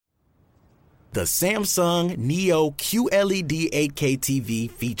The Samsung Neo QLED 8K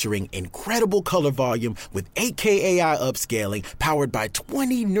TV featuring incredible color volume with 8K AI upscaling powered by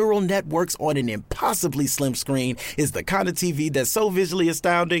 20 neural networks on an impossibly slim screen is the kind of TV that's so visually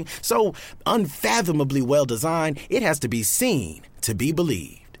astounding, so unfathomably well designed, it has to be seen to be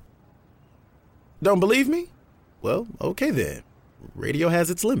believed. Don't believe me? Well, okay then. Radio has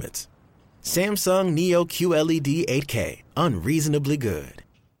its limits. Samsung Neo QLED 8K, unreasonably good.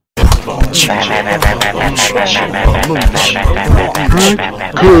 Because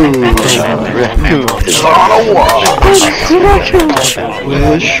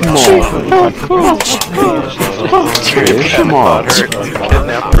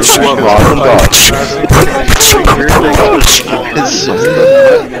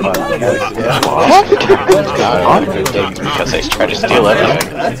they try to steal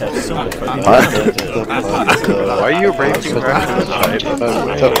everything. Why are you breaking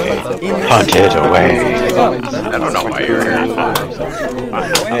hunted away. I don't know why you're here.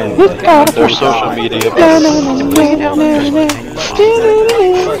 Their social media.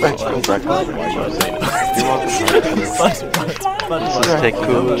 This is take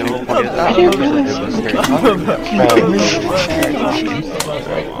cool to point out.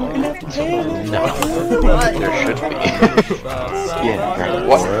 No, there should be.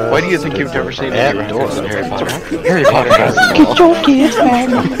 Yeah. Why do you think you've never seen any doors in Harry Potter? Harry Potter has get your kids, man.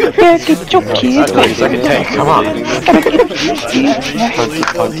 Get your kids. Please, I can take. Come on.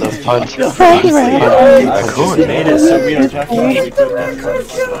 Punt. Right. Made it so we don't have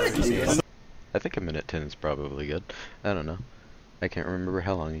to. I think a minute 10 is probably good. I don't know. I can't remember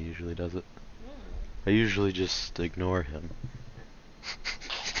how long he usually does it. I usually just ignore him.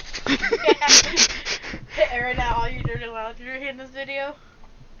 Right now, all you're doing while you're in this video?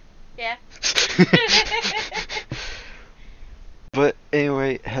 Yeah. But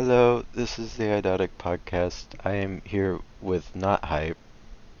anyway, hello, this is the Idotic podcast. I am here with not Hype,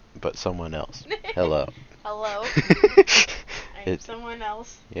 but someone else. Hello. Hello. I'm someone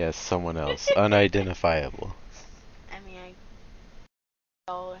else. Yes, someone else. Unidentifiable. I mean,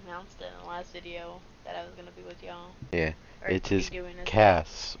 I announced it in the last video that I was going to be with y'all. Yeah, Or it is doing this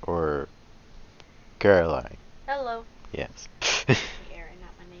Cass, or Caroline. Hello. Yes. Aaron,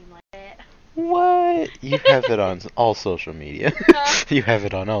 not my name like that. What? You have it on all social media. You have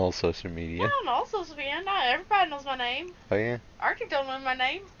it on all social media. Not on all social media. Not everybody knows my name. Oh yeah? Arctic don't know my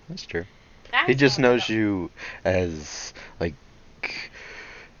name. That's true. Now He just knows you as, like...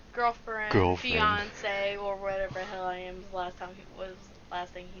 Girlfriend, fiance, or whatever the hell I am. Last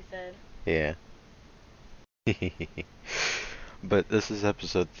thing he said. Yeah. But this is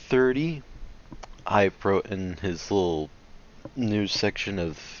episode 30. Hype wrote in his little news section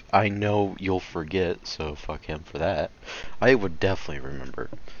of, I know you'll forget, so fuck him for that. I would definitely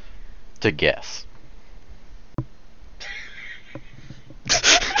remember to guess.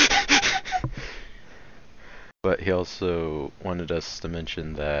 But he also wanted us to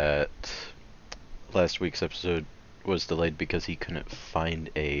mention that last week's episode was delayed because he couldn't find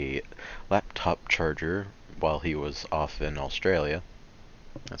a laptop charger while he was off in Australia.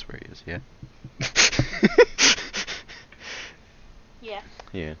 That's where he is, yeah? Yeah.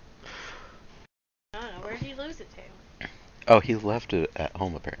 Yeah. I don't know, where did he lose it to? Oh, he left it at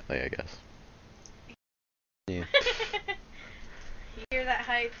home apparently, I guess. Yeah. You hear that,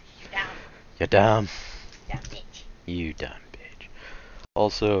 Hype? You're down. You're dumb. Down, bitch. You dumb bitch.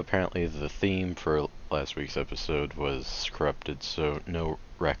 Also, apparently the theme for last week's episode was corrupted, so no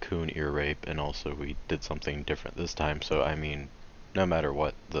raccoon ear rape, and also we did something different this time, so I mean, no matter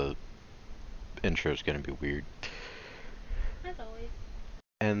what, the intro's gonna be weird. As always.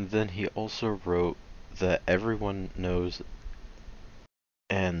 And then he also wrote that everyone knows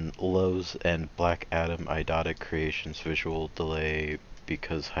and loves and Black Adam Idotic Creations visual delay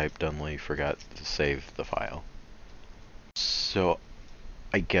because Hype Dunley forgot to save the file. So,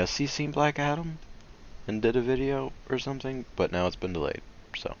 I guess he's seen Black Adam and did a video or something, but now it's been delayed.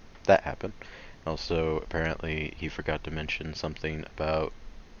 So, that happened. Also, apparently, he forgot to mention something about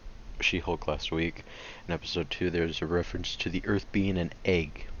She-Hulk last week. In episode 2, there's a reference to the Earth being an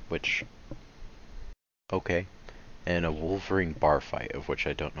egg, which... okay. And a Wolverine bar fight, of which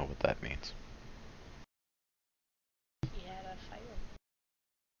I don't know what that means. He had a fight with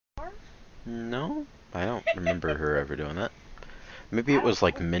Thor? No, I don't remember her ever doing that. Maybe it was,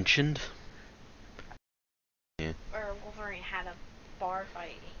 like, mentioned? Yeah. Or Wolverine had a bar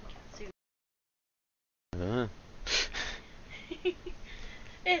fight in Katsu.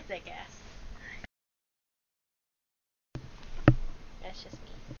 It's a guess. That's just me.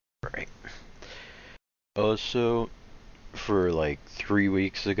 Right. Also, for like 3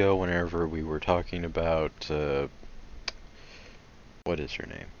 weeks ago, whenever we were talking about, what is her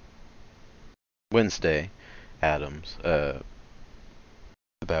name? Wednesday Adams,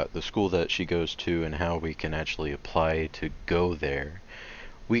 about the school that she goes to and how we can actually apply to go there.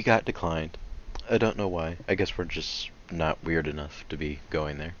 We got declined. I don't know why. I guess we're just not weird enough to be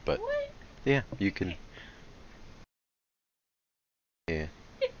going there, but What? yeah, you can. Yeah.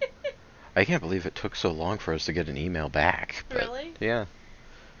 I can't believe it took so long for us to get an email back. But Really? yeah.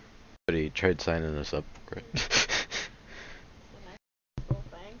 But he tried signing us up for it. It's a nice little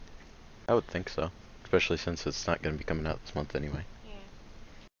thing. I would think so. Especially since it's not going to be coming out this month anyway. Yeah.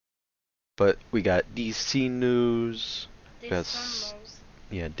 But we got DC news. There's some news.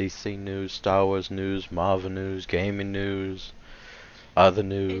 Yeah, DC news, Star Wars news, Marvel news, gaming news, other It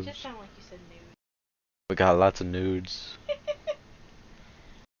news. just sounded like you said news. We got lots of nudes.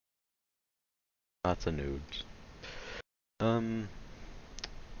 Lots of nudes.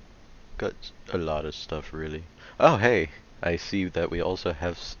 Got a lot of stuff really. Oh hey, I see that we also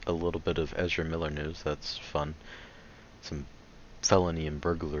have a little bit of Ezra Miller news. That's fun. Some felony and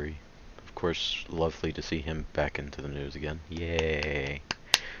burglary. Of course, lovely to see him back into the news again. Yay.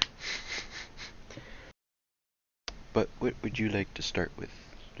 But what would you like to start with?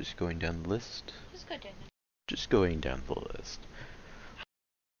 Just going down the list? Just go down Just going down the list.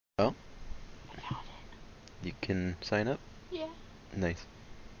 Oh? I got You can sign up? it. Yeah. Nice.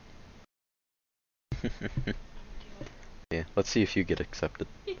 I'm gonna do Yeah, let's see if you get accepted.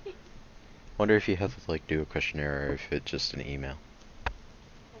 it. Wonder if you have to like do a questionnaire or if it's just an email.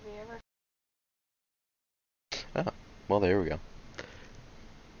 Have you ever? Oh, well there we go.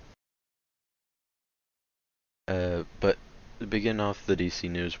 But to begin off the DC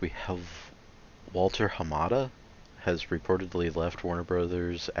news, we have Walter Hamada has reportedly left Warner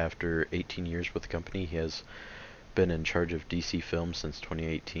Brothers after 18 years with the company. He has been in charge of DC Films since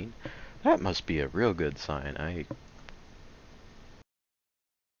 2018. That must be a real good sign.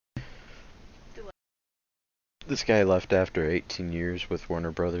 This guy left after 18 years with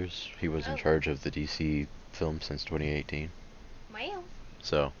Warner Brothers. He was in charge of the DC film since 2018. Well.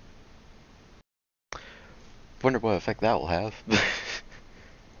 So, wonder what effect that will have.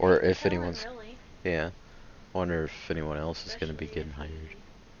 Or if anyone's... Really. Yeah. Wonder if anyone else is going to be getting hired.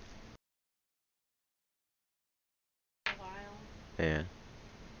 A while. Yeah.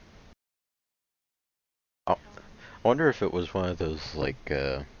 I wonder if it was one of those, like,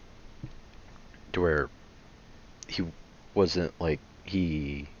 to where he wasn't, like,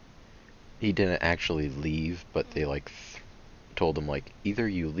 he didn't actually leave, but they, like, told him, like, either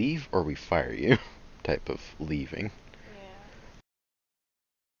you leave or we fire you, type of leaving. Yeah.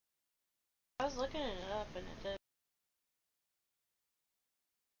 I was looking it up and it did.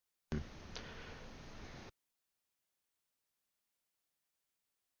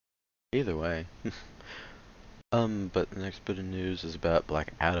 Either way. But the next bit of news is about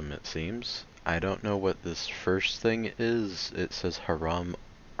Black Adam, it seems. I don't know what this first thing is. It says Haram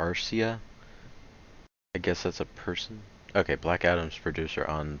Arcia. I guess that's a person. Okay, Black Adam's producer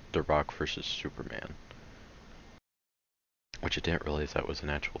on The Rock vs. Superman. Which I didn't realize that was an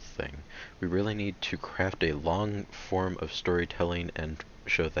actual thing. We really need to craft a long form of storytelling and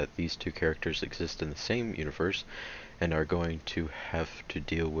show that these two characters exist in the same universe and are going to have to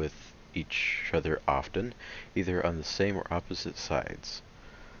deal with each other often, either on the same or opposite sides.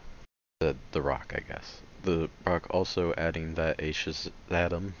 The Rock, I guess. The Rock also adding that a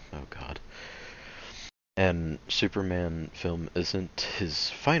Shazam, oh god, and Superman film isn't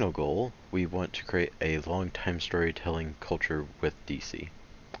his final goal. We want to create a long-time storytelling culture with DC.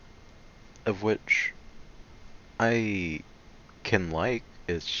 Of which I can like,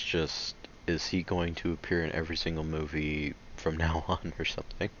 it's just, is he going to appear in every single movie from now on or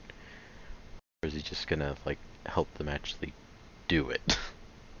something? Or is he just gonna, like, help them actually do it?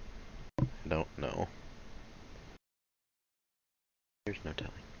 I don't know. There's no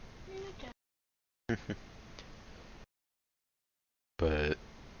telling. But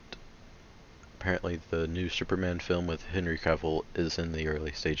apparently the new Superman film with Henry Cavill is in the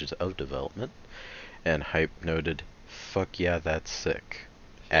early stages of development, and Hype noted, "Fuck yeah, that's sick."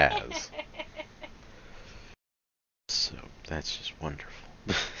 As. So that's just wonderful.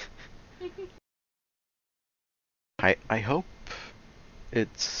 I hope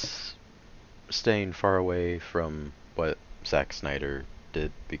it's staying far away from what Zack Snyder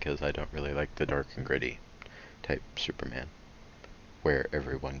did, because I don't really like the dark and gritty type Superman, where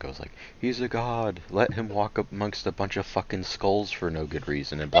everyone goes like, he's a god, let him walk up amongst a bunch of fucking skulls for no good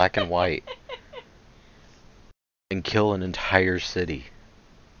reason in black and white and kill an entire city.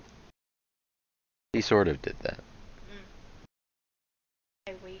 He sort of did that.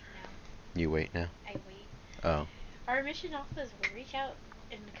 wait now. You wait now? I wait. Oh. Our mission office will reach out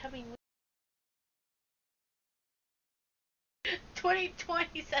in the coming week.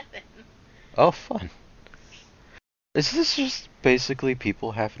 2027. Oh, fun. Is this just basically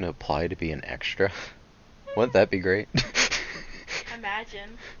people having to apply to be an extra? Wouldn't that be great?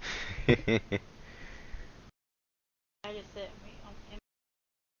 Imagine. I just sit and wait on him.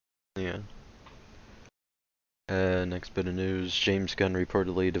 Yeah. Next bit of news. James Gunn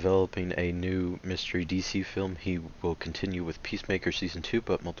reportedly developing a new mystery DC film. He will continue with Peacemaker Season 2,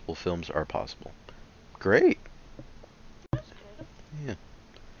 but multiple films are possible. Great! That's good. Yeah.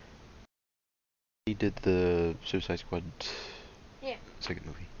 He did the Suicide Squad second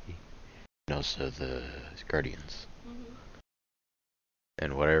movie. And also the Guardians. Mm-hmm.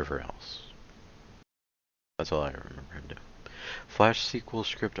 And whatever else. That's all I remember him doing. Flash sequel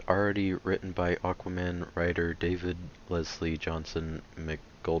script already written by Aquaman writer David Leslie Johnson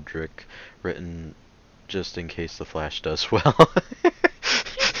McGoldrick, written just in case the Flash does well.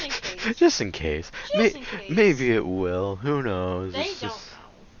 Just in case. Just in case. Just in case. Maybe it will. Who knows? They It's don't just...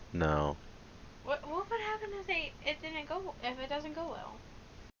 know. No. What would happen if it doesn't go well?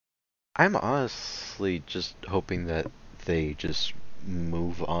 I'm honestly just hoping that they just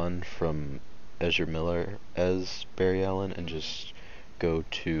move on from Ezra Miller as Barry Allen and just go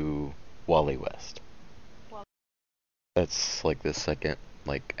to Wally West. That's like the second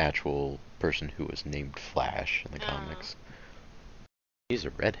actual person who was named Flash in the comics. He's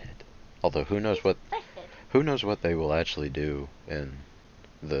a redhead. Although who knows what they will actually do in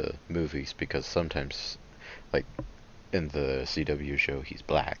the movies, because sometimes in the CW show he's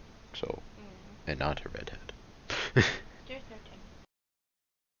black, so and not a redhead. There's no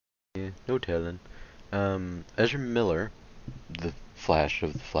telling. Yeah, no telling. Ezra Miller, the Flash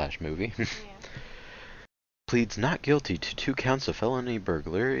of the Flash movie, pleads not guilty to 2 counts of felony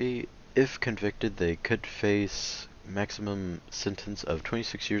burglary. If convicted, they could face maximum sentence of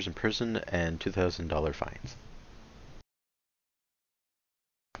 26 years in prison and $2,000 fines.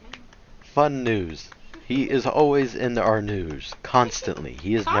 Fun news. He is always in our news. Constantly.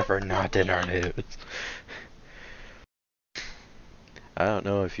 He is never not in our news. I don't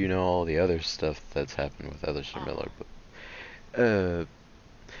know if you know all the other stuff that's happened with Ezra Miller, but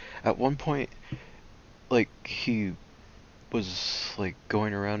at one point, he was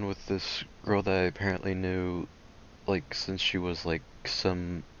going around with this girl that I apparently knew since she was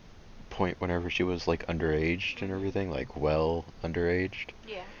some point whenever she was underaged and everything, well underaged.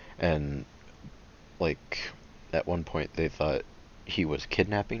 Yeah. And at one point they thought he was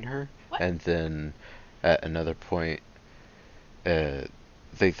kidnapping her. What? And then at another point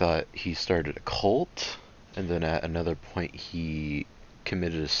they thought he started a cult, and then at another point he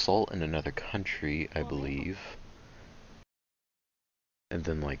committed assault in another country, I believe. And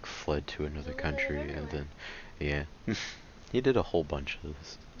then fled to another country, and then yeah. He did a whole bunch of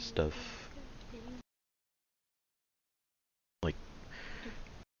stuff.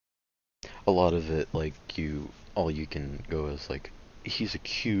 A lot of it, all you can go is he's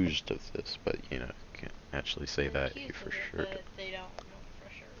accused of this, but can't actually say that for sure. But they don't know for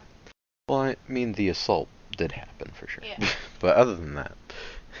sure. Well, I mean, the assault did happen for sure. Yeah. But other than that,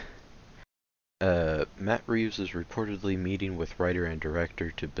 Matt Reeves is reportedly meeting with writer and director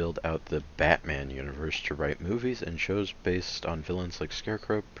to build out the Batman universe to write movies and shows based on villains like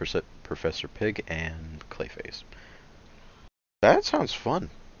Scarecrow, Professor Pig, and Clayface. That sounds fun.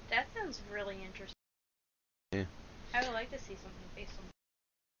 That sounds really interesting. Yeah. I would like to see something based on.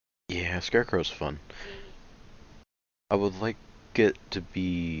 Yeah, Scarecrow's fun. I would like it to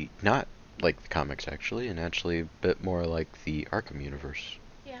be not like the comics actually, and actually a bit more like the Arkham universe.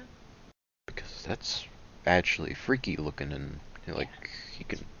 Yeah. Because that's actually freaky looking, and he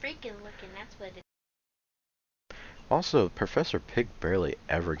can. Freaking looking, that's what it is. Also, Professor Pig barely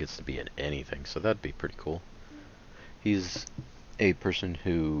ever gets to be in anything, so that'd be pretty cool. He's a person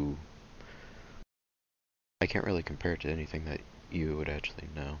who I can't really compare to anything that you would actually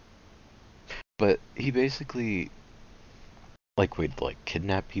know. But he basically would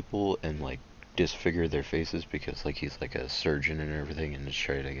kidnap people and disfigure their faces because he's a surgeon and everything, and just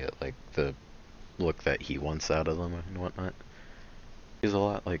try to get the look that he wants out of them and whatnot. He's a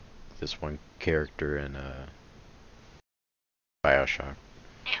lot like this one character in BioShock.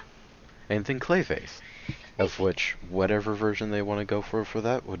 Yeah. And then Clayface. Of which, whatever version they want to go for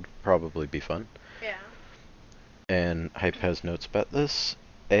that would probably be fun. Yeah. And Hype has notes about this.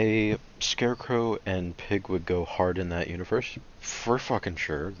 A Scarecrow and Pig would go hard in that universe. For fucking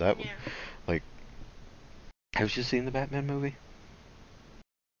sure. That would, have you seen the Batman movie?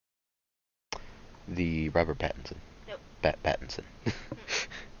 The Robert Pattinson. Nope. Pattinson.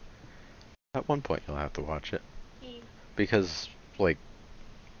 one point you'll have to watch it. Yeah. Because, like,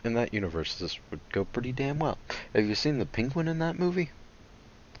 in that universe, this would go pretty damn well. Have you seen the penguin in that movie?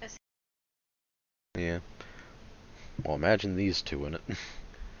 Yes. Yeah. Well, imagine these two in it.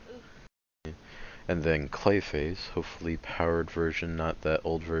 Yeah. And then Clayface, hopefully powered version, not that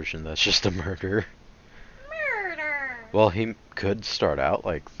old version that's just a murderer. Murder! Well, he could start out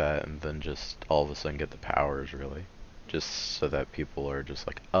like that and then just all of a sudden get the powers, really. Just so that people are just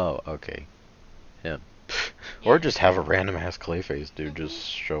like, oh, okay, him. Or just have a random ass Clayface dude just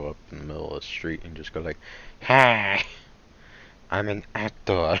show up in the middle of the street and just go like, hi, I'm an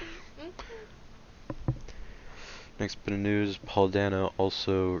actor. Next bit of news, Paul Dano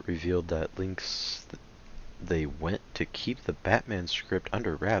also revealed that links they went to keep the Batman script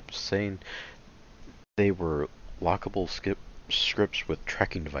under wraps, saying they were lockable scripts with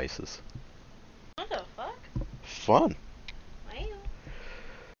tracking devices. What the fuck? Fun. Wow.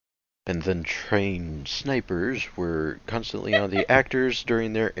 And then trained snipers were constantly on the actors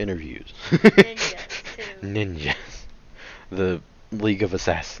during their interviews. Ninjas, too. Ninjas. The League of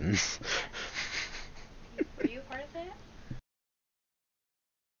Assassins. Were you a part of that?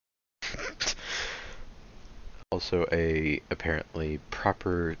 Also a apparently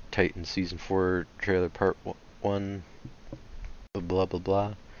proper Titan Season 4 trailer part 1 blah blah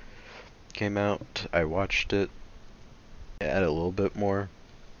blah came out. I watched it. It had a little bit more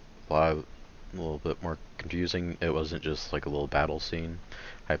a little bit more confusing. It wasn't just like a little battle scene.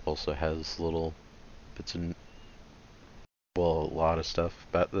 Hype also has little bits and well, a lot of stuff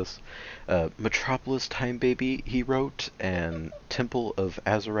about this. Metropolis Time Baby, he wrote, and Temple of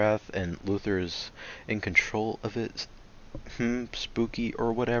Azarath, and Luther is in control of it. Spooky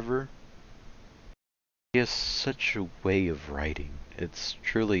or whatever. He has such a way of writing. It's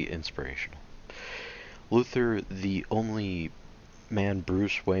truly inspirational. Luther, the only man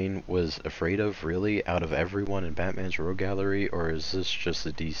Bruce Wayne was afraid of, really, out of everyone in Batman's Rogue Gallery, or is this just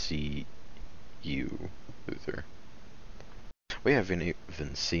a DCU Luther? We haven't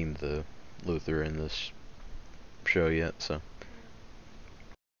even seen the Luther in this show yet, so...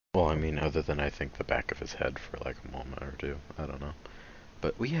 Well, I mean, other than I think the back of his head for like a moment or two. I don't know.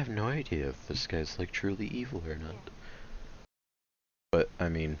 But we have no idea if this guy's like truly evil or not. But, I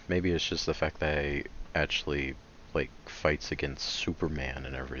mean, maybe it's just the fact that he actually like fights against Superman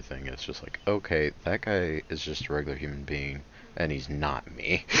and everything. It's just like, okay, that guy is just a regular human being, and he's not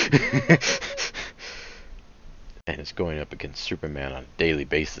me. And it's going up against Superman on a daily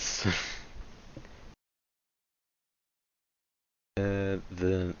basis.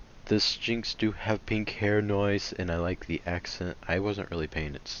 This Jinx do have pink hair noise, and I like the accent. I wasn't really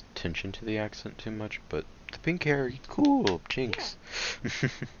paying attention to the accent too much, but the pink hair, cool, Jinx. Yeah.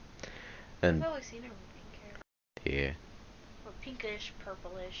 And I've always seen her with pink hair. yeah. Or pinkish,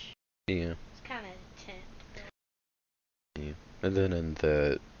 purplish. Yeah. It's kind of tint. Yeah. And then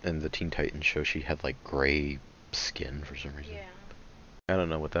in the Teen Titans show, she had like gray skin for some reason. Yeah. I don't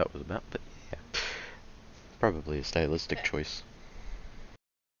know what that was about, but yeah. Probably a stylistic choice.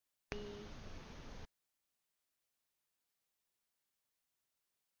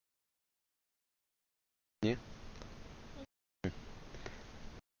 Yeah.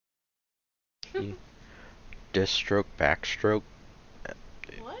 Yeah. Deathstroke, backstroke.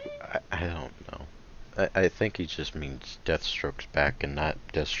 What? I don't know. I think he just means Deathstroke's back and not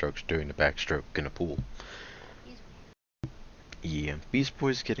Deathstroke's doing the backstroke in a pool. Yeah, Beast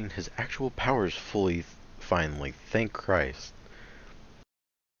Boy's getting his actual powers fully, finally. Thank Christ.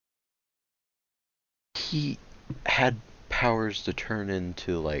 He had powers to turn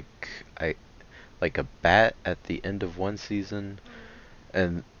into like a bat at the end of one season,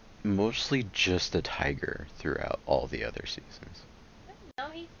 and mostly just a tiger throughout all the other seasons. No,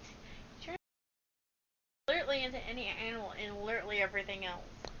 he turned literally into any animal and literally everything else.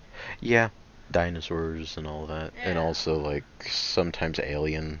 Yeah, dinosaurs and all that, and also like sometimes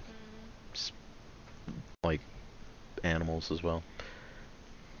alien like animals as well.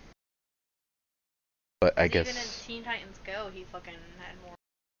 But I guess even in Teen Titans Go, he fucking had more.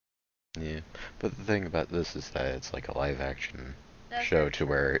 Yeah, but the thing about this is that it's like a live action show to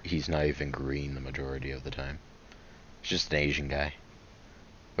where he's not even green the majority of the time. He's just an Asian guy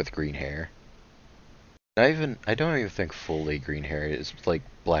with green hair. I don't even think fully green hair. It's like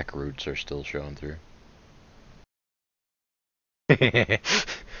black roots are still showing through.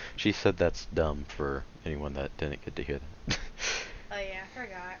 She said that's dumb for anyone that didn't get to hear that. Oh yeah, I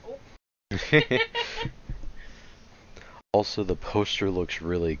forgot. Oh. Also, the poster looks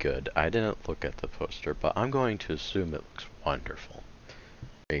really good. I didn't look at the poster, but I'm going to assume it looks wonderful.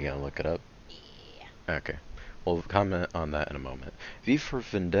 Are you gonna look it up? Yeah. Okay. We'll comment on that in a moment. V for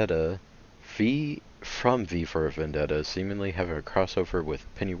Vendetta V for Vendetta seemingly have a crossover with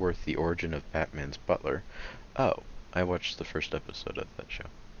Pennyworth, the origin of Batman's butler. Oh, I watched the first episode of that show.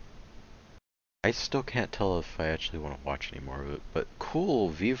 I still can't tell if I actually want to watch any more of it, but cool,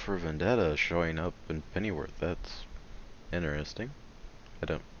 V for Vendetta showing up in Pennyworth. That's interesting. I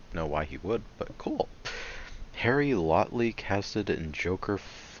don't know why he would, but cool. Harry Lotley casted in Joker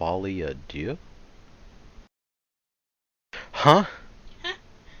Folie à Deux? Huh?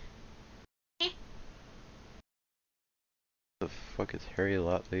 The fuck is Harry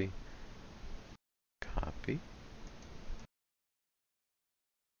Lotley? Copy.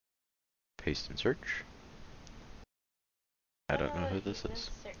 Paste and search. I don't know who this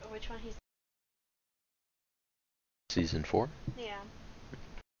is. Which one he's... Season 4? Yeah.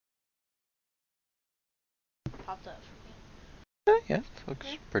 Popped up for me. Yeah, it looks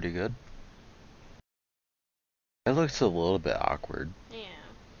pretty good. It looks a little bit awkward. Yeah.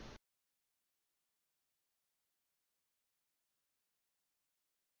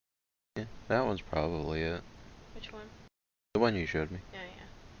 Yeah, that one's probably it. Which one? The one you showed me. Oh, yeah.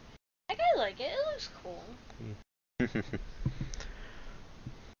 I kinda like it. It looks cool.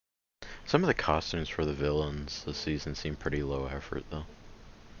 Some of the costumes for the villains this season seem pretty low effort, though.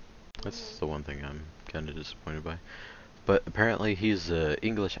 That's the one thing I'm kind of disappointed by. But apparently he's an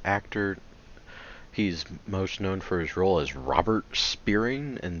English actor. He's most known for his role as Robert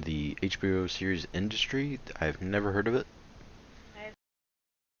Spearing in the HBO series Industry. I've never heard of it.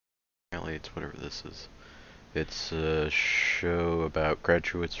 Apparently it's whatever this is. It's a show about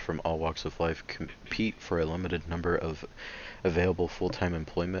graduates from all walks of life compete for a limited number of available full-time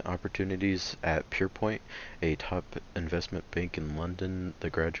employment opportunities at Purepoint, a top investment bank in London. The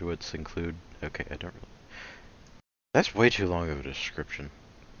graduates include... Okay, I don't really... That's way too long of a description.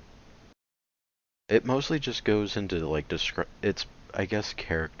 It mostly just goes into, like, it's, I guess,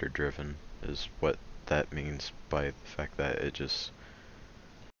 character-driven is what that means by the fact that it just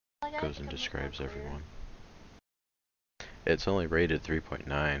goes and describes everyone. It's only rated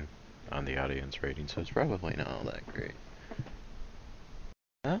 3.9 on the audience rating, so it's probably not all that great.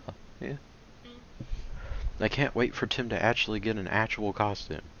 Oh, yeah. I can't wait for Tim to actually get an actual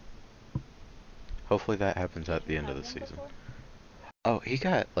costume. Hopefully that happens at the end of the season. Oh, he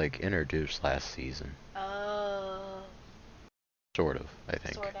got, like, introduced last season. Oh. Sort of, I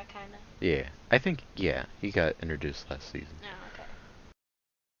think. Sorta, kinda. Yeah, I think, yeah, he got introduced last season. Oh, okay.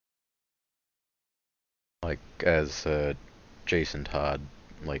 Like, as, Jason Todd,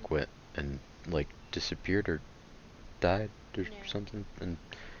 like, went and, like, disappeared or died or something, and,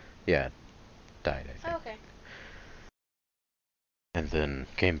 yeah, died, I think. Oh, okay. And then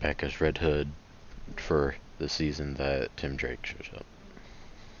came back as Red Hood for the season that Tim Drake shows up.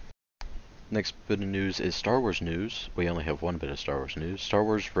 Next bit of news is Star Wars news. We only have one bit of Star Wars news. Star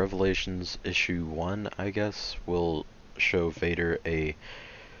Wars Revelations issue 1, I guess, will show Vader a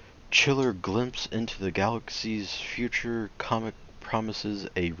chiller glimpse into the galaxy's future. Comic promises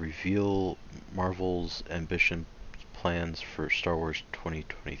a reveal Marvel's ambition plans for Star Wars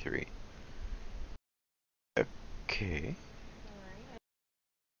 2023. Okay.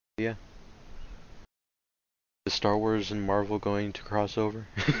 Yeah. Is Star Wars and Marvel going to cross over?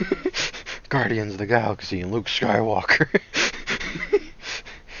 Guardians of the Galaxy and Luke Skywalker.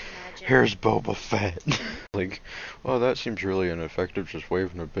 Here's Boba Fett. Like, well, that seems really ineffective, just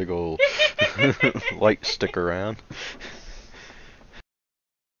waving a big old light stick around.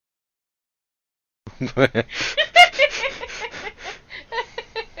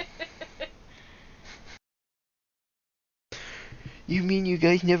 You mean you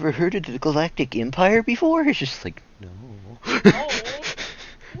guys never heard of the Galactic Empire before? It's just like, no. Oh,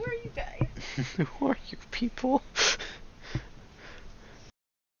 who are you guys? Who are you people?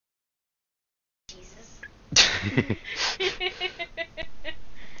 Jesus.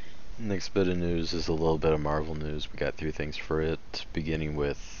 Next bit of news is a little bit of Marvel news. We got 3 things for it, beginning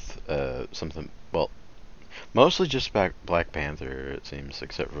with something, well, mostly just Black Panther, it seems,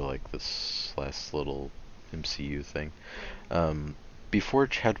 except for like this last little MCU thing. Before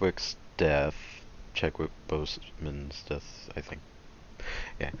Chadwick Boseman's death, I think.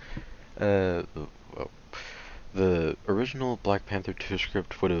 Yeah. Well, the original Black Panther 2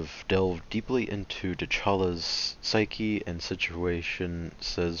 script would have delved deeply into T'Challa's psyche and situation,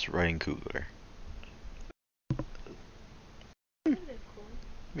 says Ryan Coogler. That'd be cool.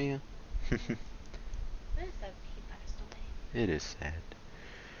 Yeah. What is that he passed away? It is sad.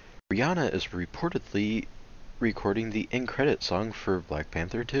 Rihanna is reportedly recording the end credit song for Black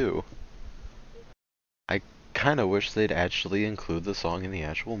Panther 2. I kind of wish they'd actually include the song in the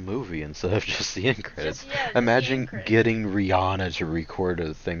actual movie instead of just the end credits. Just Imagine the end credits. getting Rihanna to record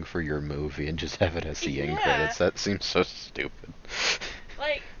a thing for your movie and just have it as the end credits. That seems so stupid.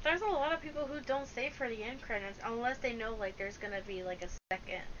 Like, there's a lot of people who don't stay for the end credits unless they know, like, there's gonna be, like, a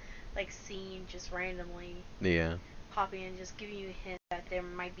second, like, scene just randomly popping in, just giving you a hint that there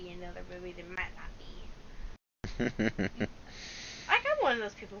might be another movie that might not be. I'm one of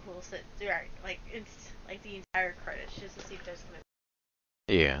those people who will sit through, like, the entire credits just to see if there's gonna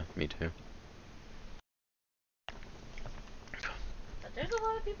be. Yeah, me too. But there's a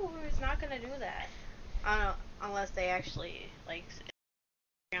lot of people who's not gonna do that. Unless they actually, like,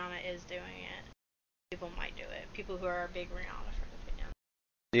 Rihanna is doing it. People might do it. People who are big Rihanna fans.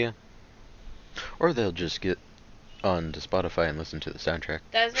 Yeah. Or they'll just get on to Spotify and listen to the soundtrack.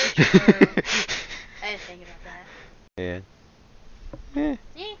 That's very true. I didn't think about that. Yeah. Yeah.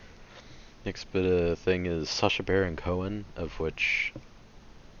 Next bit of thing is Sacha Baron Cohen, of which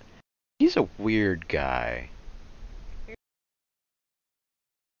he's a weird guy.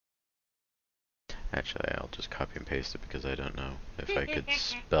 Actually, I'll just copy and paste it because I don't know if I could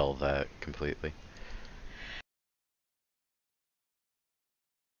spell that completely.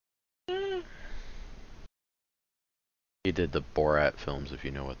 He did the Borat films, if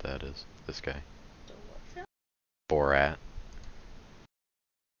you know what that is. This guy. The what film? Borat.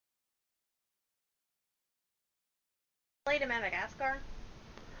 Played in Madagascar?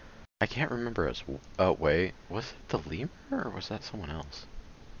 I can't remember as. Oh, wait. Was it the lemur or was that someone else?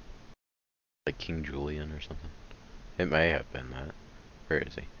 Like King Julian or something? It may have been that. Where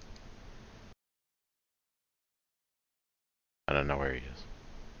is he? I don't know where he is.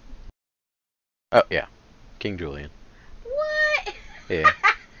 Oh, yeah. King Julian. What? Yeah.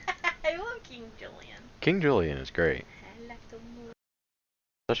 I love King Julian. King Julian is great. I like the movie.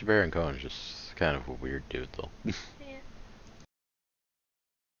 Sacha Baron Cohen is just kind of a weird dude, though. Yeah.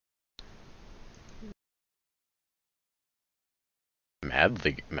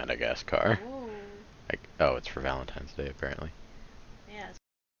 Madly Madagascar. Ooh. Like, oh, it's for Valentine's Day, apparently. Yeah.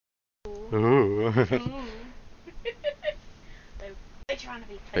 Ooh. Ooh. They're trying to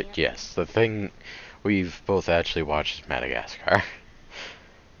be fancy. But yes, the thing we've both actually watched is Madagascar.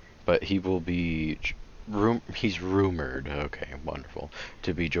 But he will be... he's rumored, okay, wonderful,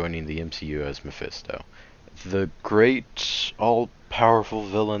 to be joining the MCU as Mephisto. The great, all-powerful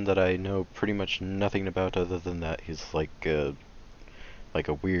villain that I know pretty much nothing about other than that he's like a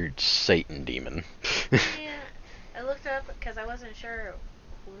weird Satan demon. Yeah. I looked up because I wasn't sure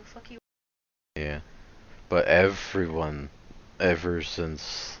who the fuck he was. Yeah. But everyone, ever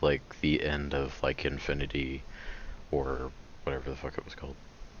since, like, the end of, like, Infinity, or whatever the fuck it was called,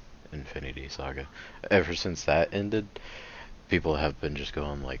 Infinity Saga, ever since that ended, people have been just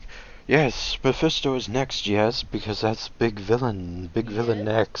going like, yes, Mephisto is next, yes, because that's big villain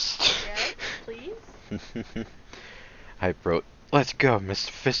next. Yes, please. I wrote, let's go,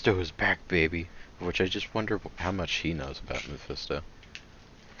 Mephisto is back, baby, which I just wonder how much he knows about Mephisto.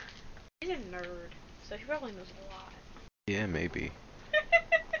 He's a nerd, so he probably knows a lot. Yeah, maybe.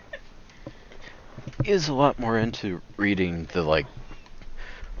 He is a lot more into reading the, like,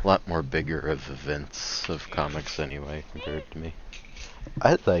 lot more bigger of events of comics anyway, compared to me.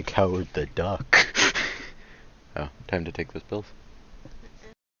 I like Howard the Duck. Oh, time to take those pills?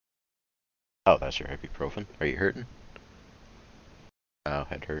 Oh, that's your ibuprofen. Are you hurting? Oh,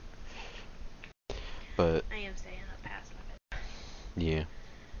 head hurt. But, I am staying up past my bed. yeah.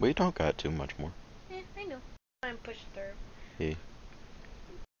 We don't got too much more. Yeah, I know. I'm pushed through. Yeah.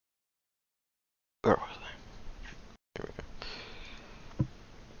 Where was I? Here we go.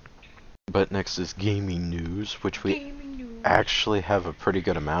 But next is gaming news, which we actually have a pretty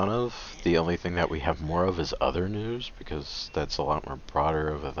good amount of. The only thing that we have more of is other news, because that's a lot more broader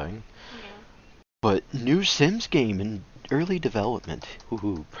of a thing. Yeah. But new Sims game in early development.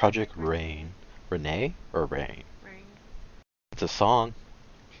 Ooh, Project Rain. Renee or Rain? Rain. It's a song.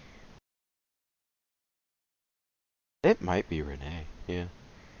 It might be Renee, yeah.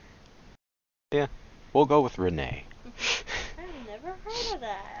 Yeah, we'll go with Renee. I've never heard of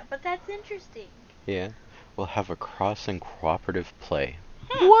that, but that's interesting. Yeah, we'll have a cross and cooperative play.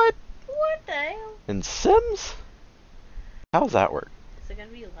 Huh. What? What the hell? In Sims? How does that work? Is it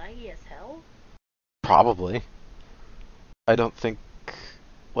gonna be laggy as hell? Probably. I don't think,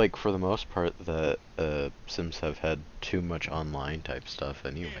 like, for the most part, that Sims have had too much online type stuff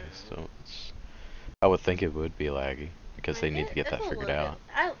anyway, so it's... I would think it would be laggy, because they need to get that figured out.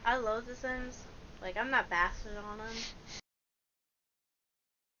 I love The Sims. Like, I'm not bashing on them.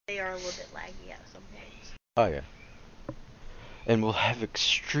 They are a little bit laggy at some points. Oh yeah. And we'll have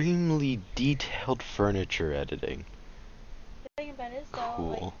extremely detailed furniture editing. The thing about it is, though,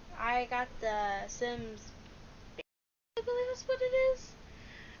 Cool. like, I got the Sims, I believe that's what it is.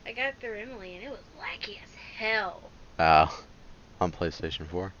 I got it through Emily, and it was laggy as hell. On PlayStation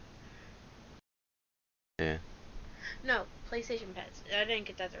 4? Yeah. No, PlayStation Pets. I didn't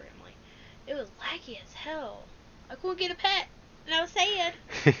get that through Emily. It was laggy as hell. I couldn't get a pet, and I was sad.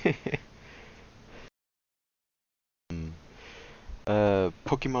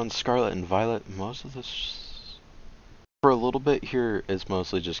 Pokemon Scarlet and Violet, most of this, for a little bit here, is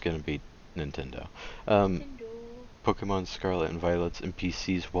mostly just going to be Nintendo. Pokemon Scarlet and Violet's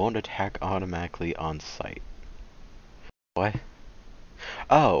NPCs won't attack automatically on sight. What?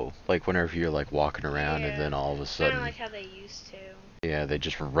 Oh, like whenever you're like walking around and then all of a sudden... Kinda like how they used to. Yeah, they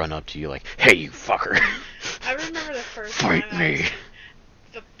just run up to you like, hey, you fucker! I remember the first Fight time me!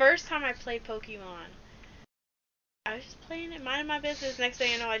 The first time I played Pokemon, I was just playing it, minding my business. Next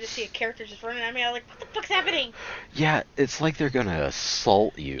thing I know, I just see a character just running at me. I was like, what the fuck's happening? Yeah, it's like they're gonna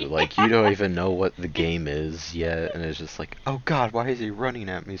assault you. Like, you don't even know what the game is yet, and it's just like, oh god, why is he running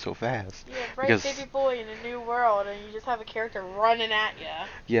at me so fast? Yeah, bright baby boy in a new world, and you just have a character running at you.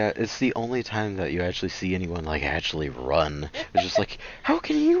 Yeah, it's the only time that you actually see anyone, like, actually run. It's just like, how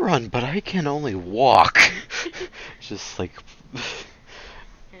can you run, but I can only walk? It's just like...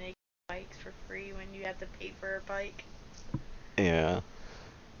 And they give bikes for free when you have to pay for a bike. Yeah.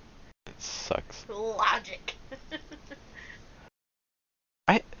 It sucks. Logic.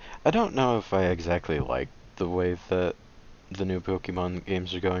 I don't know if I exactly like the way that the new Pokemon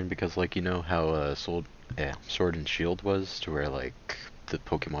games are going, because, like, you know how Sword and Shield was, to where, like, the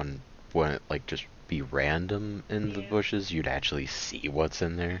Pokemon wouldn't, like, just be random in the bushes. You'd actually see what's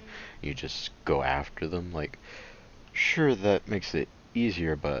in there. You just go after them. Like, sure, that makes it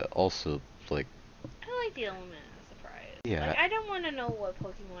easier, but also, like... I like the element of surprise. Yeah. Like, I don't want to know what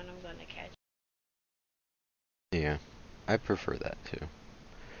Pokemon I'm going to catch. Yeah, I prefer that, too.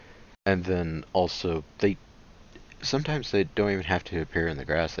 And then, also, sometimes they don't even have to appear in the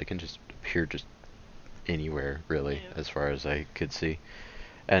grass. They can just appear just anywhere, really, as far as I could see.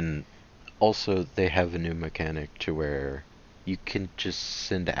 And also, they have a new mechanic to where you can just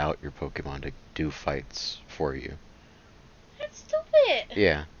send out your Pokemon to do fights for you. That's stupid!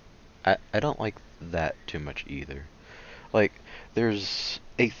 Yeah. I don't like that too much either. Like, there's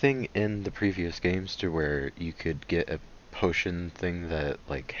a thing in the previous games to where you could get a potion thing that,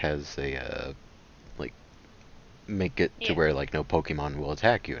 like, has a, like, make it to where, like, no Pokemon will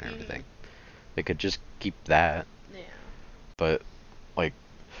attack you and everything. They could just keep that. Yeah. But, like,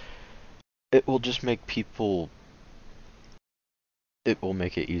 it will just make people... It will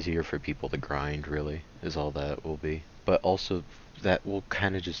make it easier for people to grind, really, is all that will be. But also, that will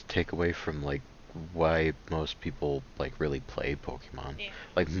kind of just take away from, like, why most people, like, really play Pokemon. Yeah.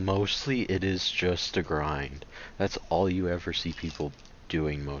 Like, mostly it is just a grind. That's all you ever see people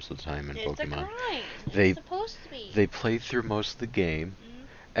doing most of the time in Pokemon. It's a grind. It's supposed to be. They play through most of the game,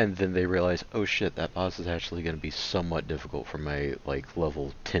 and then they realize, oh shit, that boss is actually going to be somewhat difficult for my, like,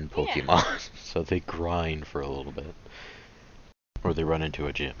 level 10 Pokemon. Yeah. So they grind for a little bit. Or they run into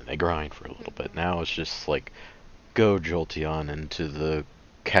a gym and they grind for a little bit. Now it's just like, go Jolteon into the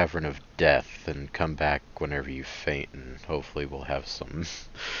Cavern of Death and come back whenever you faint, and hopefully we'll have some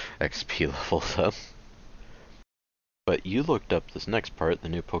XP levels up. But you looked up this next part, the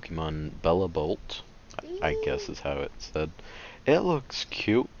new Pokemon Bellabolt, I guess is how it's said. It looks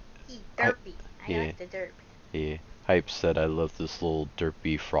cute. Derpy. I like the derp. Yeah. Hype said I love this little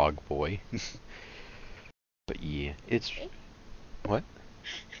derpy frog boy. But yeah, it's... What?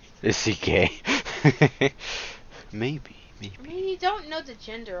 Is he gay? Maybe. I mean, you don't know the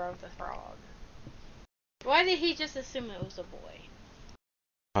gender of the frog. Why did he just assume it was a boy?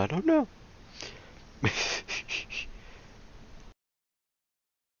 I don't know.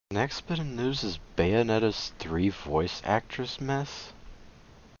 Next bit of news is Bayonetta's 3 voice actress mess.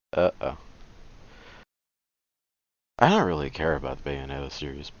 Uh-oh. I don't really care about the Bayonetta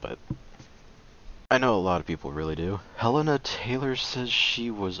series, but I know a lot of people really do. Helena Taylor says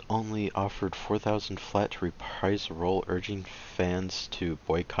she was only offered $4,000 flat to reprise a role, urging fans to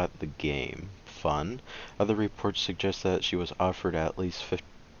boycott the game. Fun. Other reports suggest that she was offered at least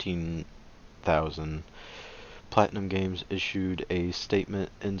 $15,000. Platinum Games issued a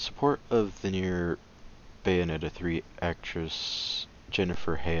statement in support of the near Bayonetta 3 actress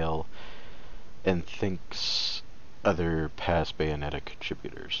Jennifer Hale and thanks other past Bayonetta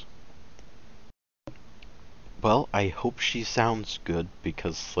contributors. Well, I hope she sounds good,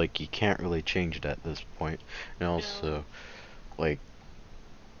 because, like, you can't really change it at this point. And also, like,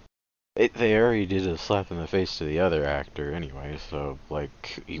 They already did a slap in the face to the other actor anyway, so,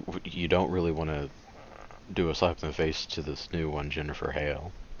 like, you don't really want to do a slap in the face to this new one, Jennifer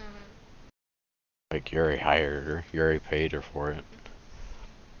Hale. Like, you already hired her, you already paid her for it.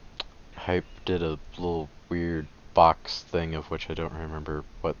 Hype did a little weird box thing of which I don't remember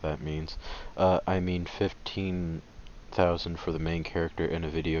what that means. I mean, 15,000 for the main character in a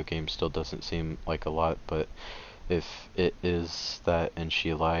video game still doesn't seem like a lot, but if it is that and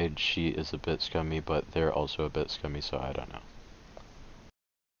she lied, she is a bit scummy, but they're also a bit scummy, so I don't know.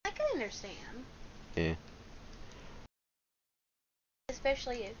 I can understand. Yeah.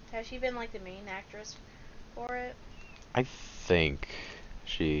 Especially, has she been like the main actress for it? I think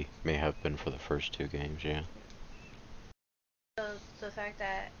she may have been for the first 2 games, yeah. So the fact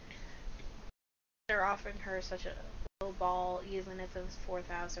that they're offering her such a low ball, even if it was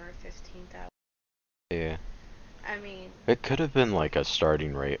 4,000 or 15,000. Yeah. I mean, it could have been like a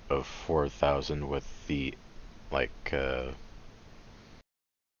starting rate of 4,000 with the, like, I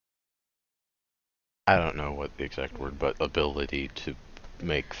don't know what the exact word, but ability to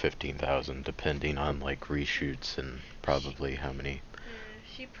make 15,000 depending on, like, reshoots and probably how many.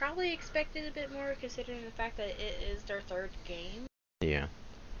 She probably expected a bit more considering the fact that it is their 3rd game. Yeah.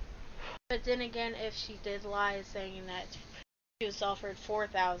 But then again, if she did lie saying that she was offered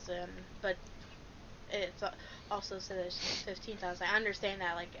 4,000, but it also said that she's 15,000. I understand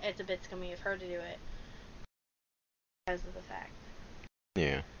that, like, it's a bit scummy of her to do it because of the fact.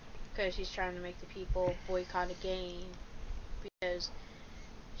 Yeah. Because she's trying to make the people boycott a game because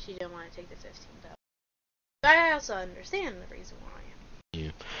she didn't want to take the 15,000. But I also understand the reason why.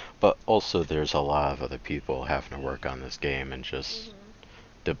 Yeah. But also there's a lot of other people having to work on this game and just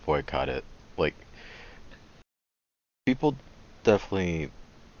to boycott it. Like, people definitely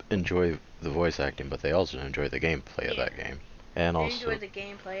enjoy the voice acting, but they also enjoy the gameplay of that game. And they also enjoy the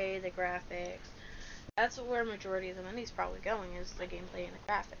gameplay, the graphics. That's where majority of the money's probably going, is the gameplay and the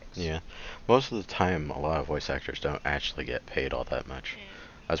graphics. Yeah. Most of the time, a lot of voice actors don't actually get paid all that much. Yeah.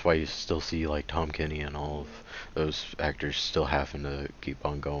 That's why you still see, like, Tom Kenny and all of those actors still having to keep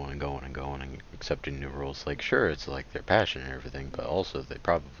on going and going and going and accepting new roles. Like, sure, it's like their passion and everything, but also they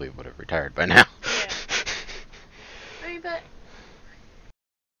probably would have retired by now. Yeah. I mean, but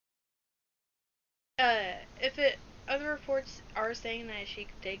if other reports are saying that she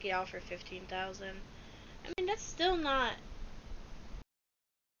did get offered 15,000, I mean, that's still not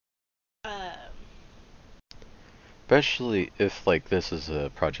especially if, like, this is a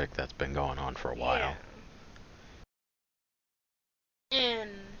project that's been going on for a while. Yeah.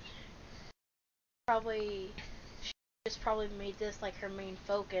 And probably she just probably made this like her main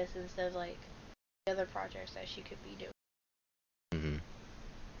focus instead of like the other projects that she could be doing.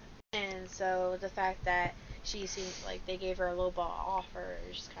 And so the fact that she seems like they gave her a lowball offer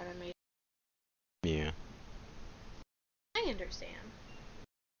just kind of made. Yeah. I understand.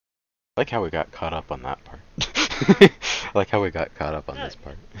 Like how we got caught up on that part. Like how we got caught up on this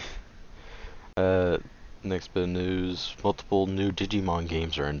part. Next bit of news: multiple new Digimon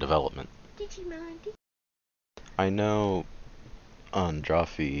games are in development. Digimon. I know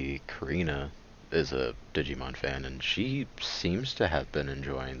Andrafi Karina is a Digimon fan, and she seems to have been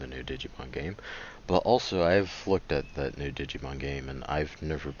enjoying the new Digimon game. But also, I've looked at that new Digimon game, and I've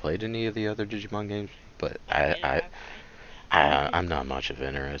never played any of the other Digimon games. But I'm not much of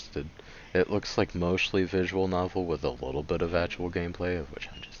interested. It looks like mostly visual novel with a little bit of actual gameplay, of which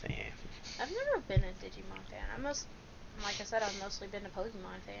I'm just I've never been a Digimon fan. Like I said, I've mostly been a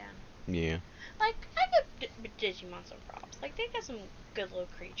Pokemon fan. Yeah. Like, I give Digimon some props. Like, they got some good little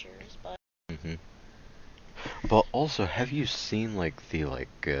creatures, but. But also, have you seen, like, the, like,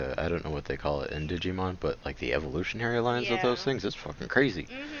 I don't know what they call it in Digimon, but, like, the evolutionary lines of those things? It's fucking crazy.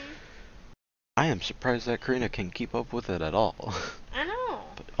 I am surprised that Karina can keep up with it at all. I know.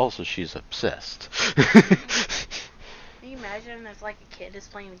 But also, she's obsessed. Can you imagine if, like, a kid is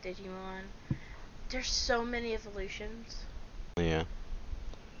playing with Digimon? There's so many evolutions. Yeah.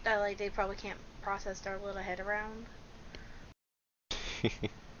 That, like, they probably can't process their little head around.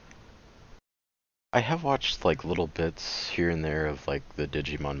 I have watched, like, little bits here and there of, like, the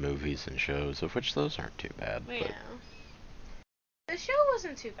Digimon movies and shows, of which those aren't too bad. Yeah. But The show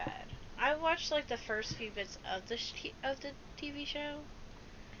wasn't too bad. I watched, like, the first few bits of the TV show.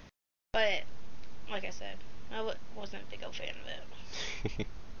 But, like I said, I wasn't a big old fan of it.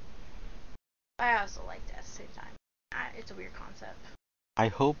 I also liked it at the same time. It's a weird concept. I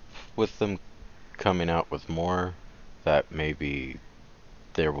hope with them coming out with more that maybe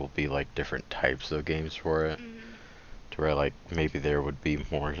there will be, like, different types of games for it. To where, like, maybe there would be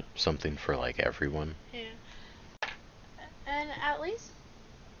more something for, like, everyone. Yeah. And at least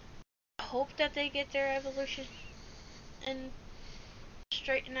hope that they get their evolution and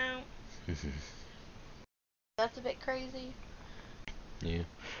straighten out. That's a bit crazy. Yeah.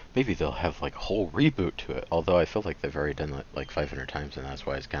 Maybe they'll have like a whole reboot to it. Although I feel like they've already done it like 500 times, and that's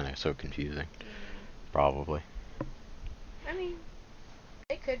why it's kind of so confusing. Probably. I mean,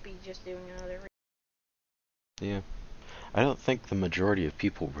 they could be just doing another Yeah. I don't think the majority of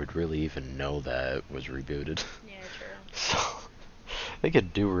people would really even know that it was rebooted. Yeah, true. So they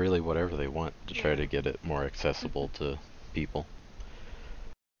could do really whatever they want to try to get it more accessible to people.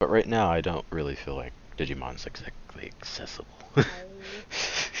 But right now, I don't really feel like Digimon's exactly accessible.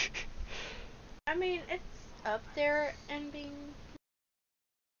 I mean, it's up there and being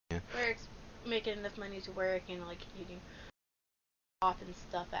where it's making enough money to where it can like continue popping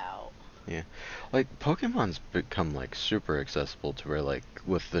stuff out. Yeah, like Pokemon's become like super accessible to where like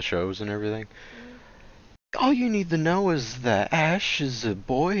with the shows and everything. All you need to know is that Ash is a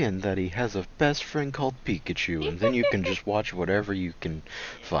boy and that he has a best friend called Pikachu, and then you can just watch whatever you can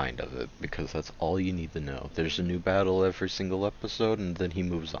find of it, because that's all you need to know. There's a new battle every single episode, and then he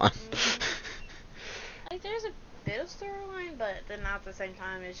moves on. Like, there's a bit of storyline, but then not at the same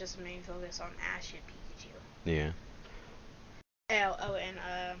time, it's just main focus on Ash and Pikachu. Yeah. And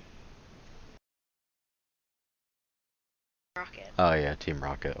Rocket. Oh yeah, Team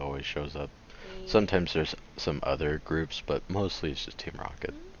Rocket always shows up. Sometimes there's some other groups, but mostly it's just Team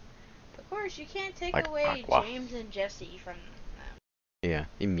Rocket. Of course, you can't take like away Aqua. James and Jesse from them. Yeah,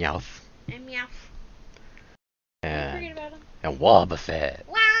 and Meowth. And Meowth. And, forget about him. And Wobbuffet.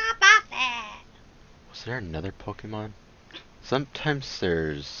 Wobbuffet! Was there another Pokemon? Sometimes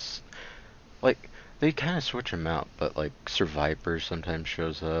there's... Like, they kind of switch them out, but like Survivor sometimes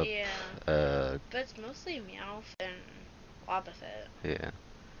shows up. Yeah. But it's mostly Meowth and Wobbuffet. Yeah.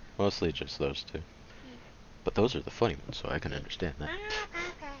 Mostly just those two. But those are the funny ones, so I can understand that.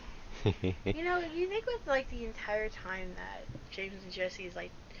 You know, you think with like the entire time that James and Jesse is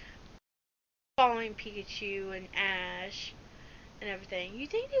like following Pikachu and Ash and everything, you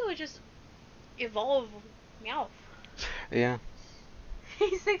think they would just evolve Meowth. Yeah.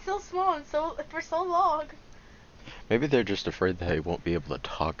 He's like so small and for so long. Maybe they're just afraid that he won't be able to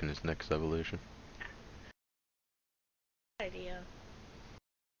talk in his next evolution. Idea.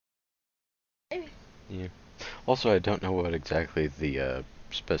 Maybe. Yeah. Also, I don't know what exactly the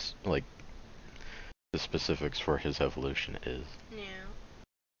the specifics for his evolution is. Yeah.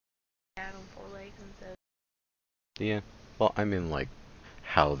 Had on 4 legs instead. Yeah. Well, I mean, like,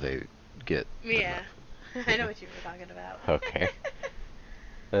 how they get. Yeah. I know what you were talking about. Okay.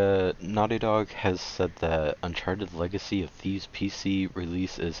 Naughty Dog has said that Uncharted Legacy of Thieves PC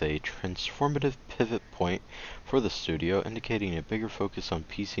release is a transformative pivot point for the studio, indicating a bigger focus on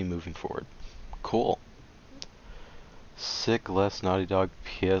PC moving forward. Cool. Sick less Naughty Dog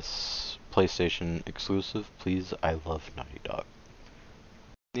PlayStation exclusive, please. I love Naughty Dog.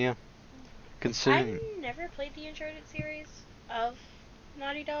 Yeah. Considering I've never played the Uncharted series of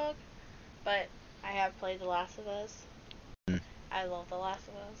Naughty Dog, but I have played The Last of Us. I love The Last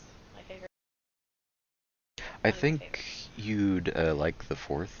of Us. My favorite. I think you'd like the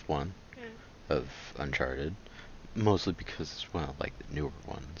 4th one of Uncharted, mostly because it's one of like the newer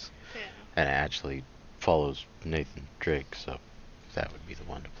ones. Yeah. And it actually follows Nathan Drake, so that would be the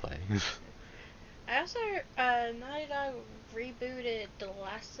one to play. I also Naughty Dog rebooted The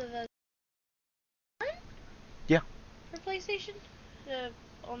Last of Us 1? Yeah. For PlayStation?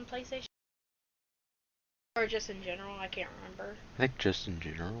 On PlayStation? Or just in general, I can't remember. I think just in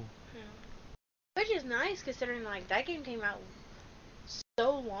general. Yeah. Which is nice considering like that game came out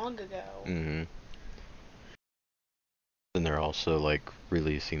so long ago. Mm-hmm. And they're also like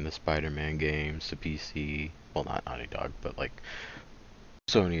releasing the Spider-Man games to PC. Well, not Naughty Dog, but like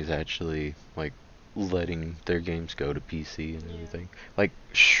Sony's actually like letting their games go to PC and everything. Like,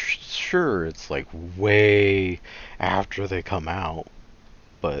 sure, it's like way after they come out,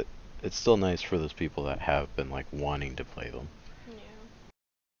 but it's still nice for those people that have been like wanting to play them. Yeah.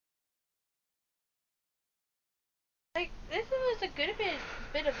 Like, this was a good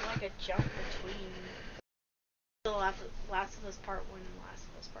bit of like a jump between the Last of Us Part 1 and Last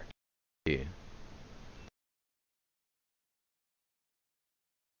of Us Part 2. Yeah.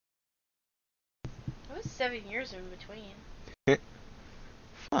 It was 7 years in between.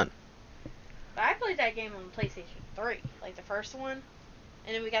 Fun. But I played that game on PlayStation 3, like the first one,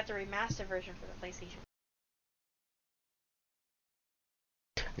 and then we got the remastered version for the PlayStation.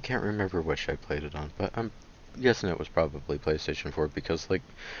 I can't remember which I played it on, but I'm guessing it was probably PlayStation 4 because, like,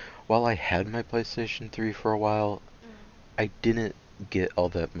 while I had my PlayStation 3 for a while, I didn't get all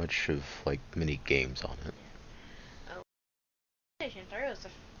that much of, like, many games on it. Oh. PlayStation 3 was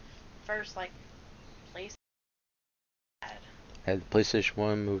first, like, PlayStation I had. Had PlayStation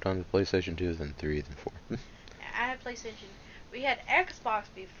 1, moved on to PlayStation 2, then 3, then 4. I had PlayStation. We had Xbox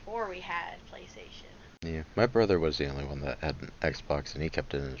before we had PlayStation. Yeah, my brother was the only one that had an Xbox, and he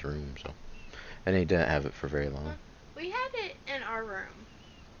kept it in his room, so. And he didn't have it for very long. We had it in our room,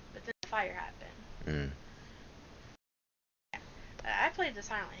 but then the fire happened. Yeah. I played the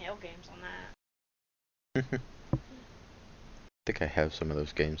Silent Hill games on that. I think I have some of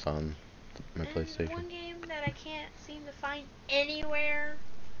those games on my and PlayStation. One game that I can't seem to find anywhere.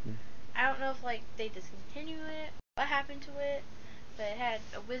 I don't know if like they discontinued it, what happened to it, but it had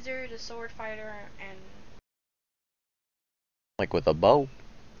a wizard, a sword fighter, and like with a bow?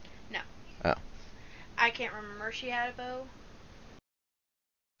 No. Oh. I can't remember if she had a bow,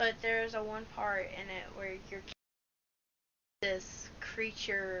 but there's a one part in it where you're this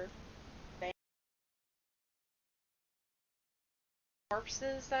creature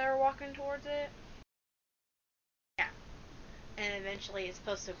corpses that are walking towards it. Yeah. And eventually it's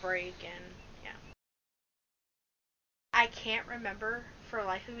supposed to break, and yeah. I can't remember for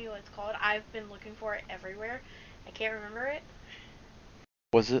life of me what it's called. I've been looking for it everywhere. I can't remember it.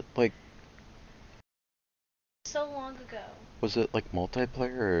 Was it like... So long ago. Was it like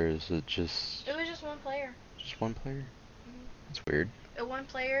multiplayer, or is it just... It was just one player. Just one player? Mm-hmm. That's weird. A one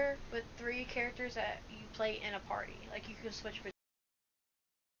player with 3 characters that you play in a party. Like you can switch between.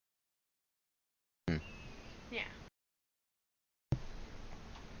 Yeah.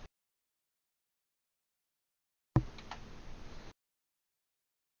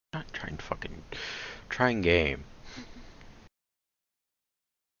 Not trying to fucking... Trying game.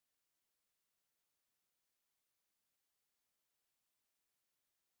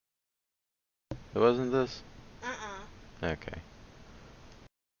 It wasn't this? Okay.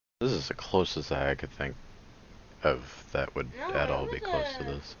 This is the closest that I could think of that would at all be close to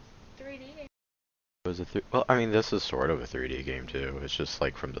this. 3D game. It was well, I mean, this is sort of a 3D game too. It's just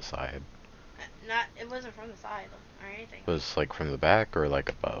like from the side. It wasn't from the side or anything. It was like from the back or like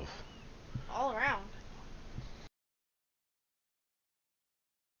above? All around.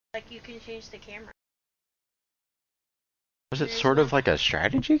 Like you can change the camera. Was it sort of like a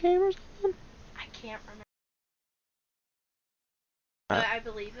strategy game or something? I can't remember. But I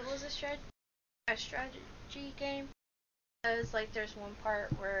believe it was a strategy game. Because like there's one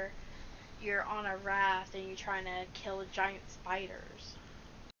part where you're on a raft and you're trying to kill giant spiders.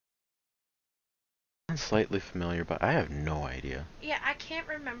 I'm slightly familiar, but I have no idea. Yeah, I can't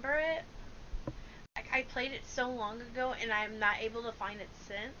remember it. Like I played it so long ago and I'm not able to find it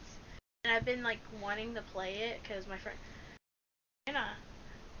since. And I've been like wanting to play it because my friend Anna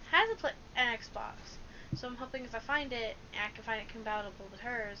has an Xbox. So I'm hoping if I find it and I can find it compatible with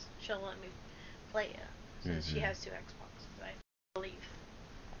hers, she'll let me play it. Since she has 2 Xboxes, I believe.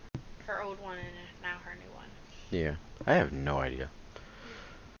 Her old one and now her new one. Yeah, I have no idea.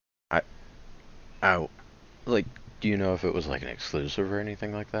 Like, do you know if it was like an exclusive or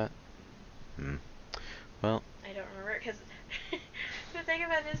anything like that? Well, I don't remember it because the thing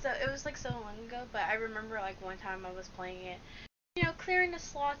about this though, it was like so long ago, but I remember like one time I was playing it, you know, clearing the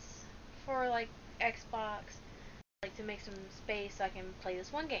slots for like Xbox, like to make some space so I can play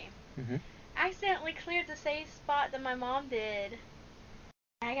this one game. I accidentally cleared the save spot that my mom did,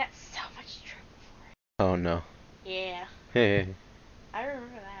 and I got so much trouble for it. Oh no. Yeah. Hey. I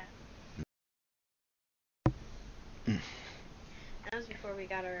remember that. That was before we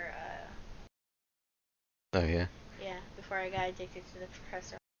got our, Oh yeah? Yeah, before I got addicted to the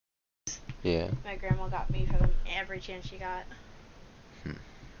compressor. Yeah. My grandma got me for them every chance she got.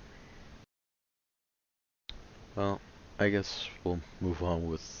 Well, I guess we'll move on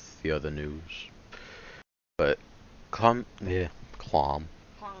with the other news. But, Tom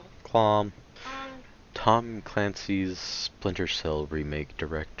Clancy's Splinter Cell remake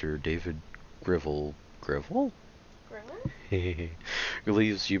director David Grivell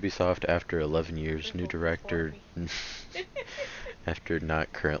leaves Ubisoft after 11 years. New director after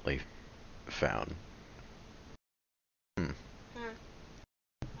not currently found.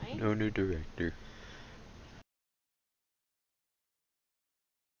 No new director.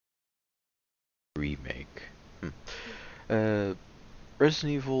 Remake. Resident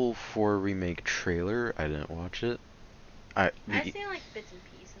Evil 4 remake trailer. I didn't watch it. I've seen like bits and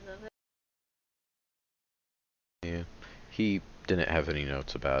pieces of it. Yeah. He didn't have any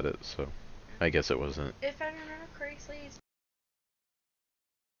notes about it, so I guess it wasn't. If I remember correctly, it's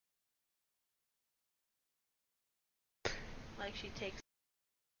like she takes.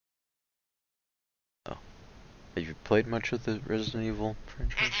 Oh. Have you played much of the Resident Evil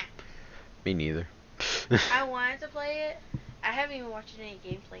franchise? Me neither. I wanted to play it, I haven't even watched any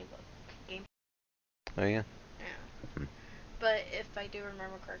gameplay, Oh yeah. Yeah. But if I do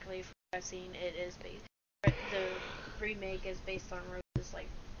remember correctly, from what I've seen, it is based. The remake is based on Rose's like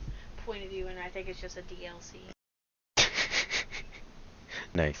point of view, and I think it's just a DLC.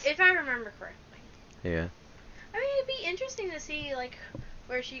 Nice. If I remember correctly. Yeah. I mean, it'd be interesting to see like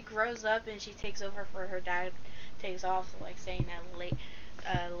where she grows up and she takes over for her dad takes off, like saying that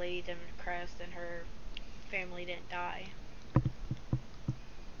Lady Democrest and her family didn't die.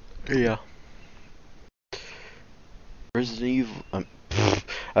 Yeah. Resident Evil,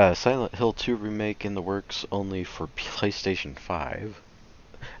 Silent Hill 2 remake in the works only for PlayStation 5.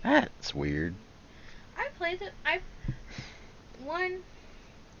 That's weird. I played the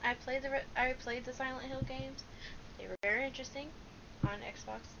Silent Hill games. They were very interesting on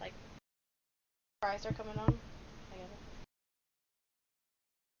Xbox. Like, prize are coming on.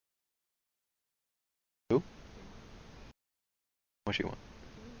 Who? What you want?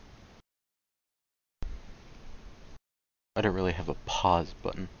 I don't really have a pause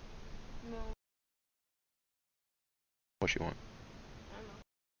button. No. What you want? I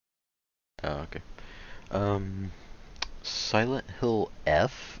don't know. Oh, okay. Silent Hill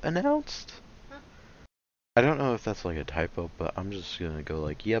F announced? Huh? I don't know if that's like a typo, but I'm just gonna go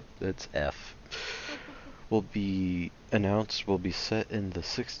like, yep, it's F. Will be set in the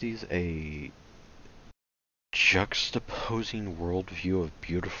 60s, a juxtaposing worldview of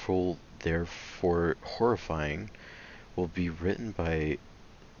beautiful, therefore horrifying, will be written by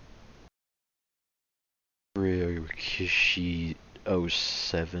Ryukishi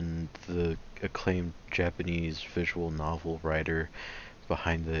 07, the acclaimed Japanese visual novel writer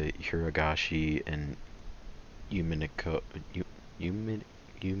behind the Hiragashi and Yumineko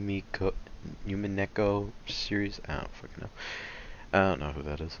series. I don't fucking know. I don't know who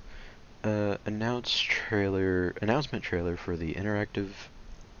that is. Announcement trailer for the interactive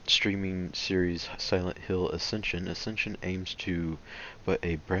streaming series Silent Hill Ascension. Ascension aims to put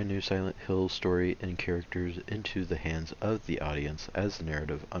a brand new Silent Hill story and characters into the hands of the audience as the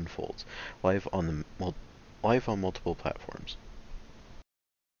narrative unfolds, live on multiple platforms.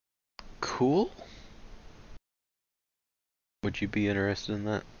 Cool? Would you be interested in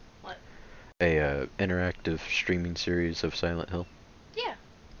that? What? A interactive streaming series of Silent Hill? Yeah.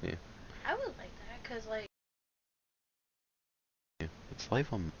 Yeah. I would like that, cause like. Yeah,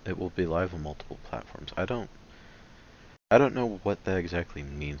 it will be live on multiple platforms. I don't know what that exactly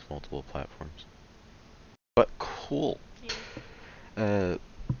means, multiple platforms. But cool. Yeah.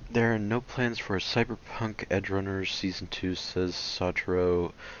 There are no plans for Cyberpunk Edgerunners Season 2, says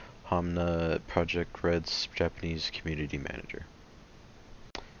Satoru Hamna, Project Red's Japanese community manager.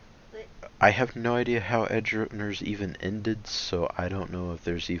 I have no idea how Edgerunners even ended, so I don't know if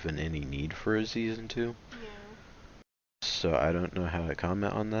there's even any need for a Season 2. Yeah. So I don't know how to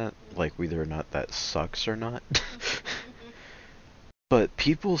comment on that, like whether or not that sucks or not. But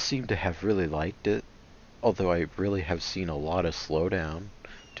people seem to have really liked it, although I really have seen a lot of slowdown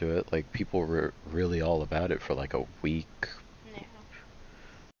to it. Like, people were really all about it for like a week. Yeah.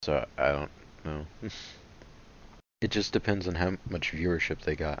 So I don't know. It just depends on how much viewership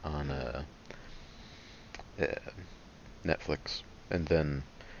they got on Netflix, and then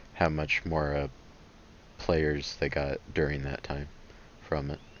how much more players they got during that time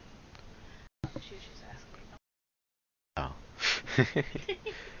from it. She was just Oh. asking.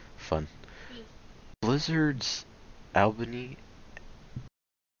 Fun. Blizzard's Albany.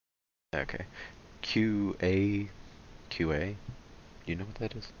 Okay. QA. You know what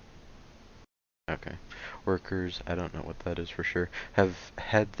that is? Okay. Workers, I don't know what that is for sure, have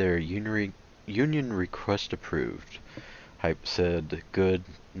had their union request approved. Hype said, good,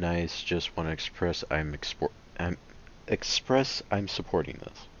 nice, just want to express I'm supporting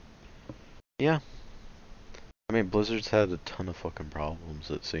this. Yeah. I mean, Blizzard's had a ton of fucking problems,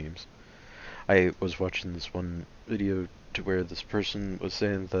 it seems. I was watching this one video to where this person was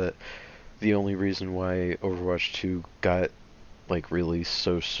saying that the only reason why Overwatch 2 got like released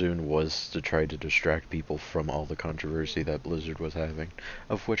so soon was to try to distract people from all the controversy that Blizzard was having.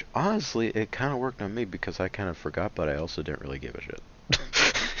 Of which, honestly, it kind of worked on me because I kind of forgot, but I also didn't really give a shit.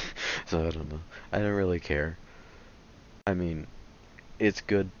 So I don't know. I don't really care. I mean, it's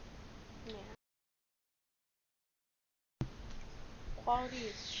good. Yeah. Quality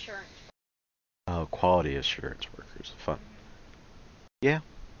assurance. Oh, quality assurance workers. Fun. Yeah.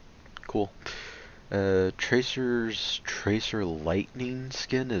 Cool. Tracer Lightning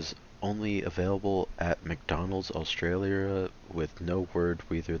skin is only available at McDonald's Australia, with no word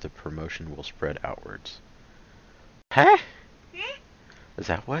whether the promotion will spread outwards. Huh? Is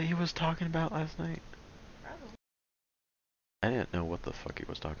that what he was talking about last night? Probably. I didn't know what the fuck he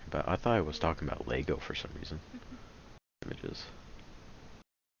was talking about. I thought he was talking about Lego for some reason. Images.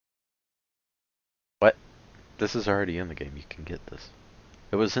 What? This is already in the game. You can get this.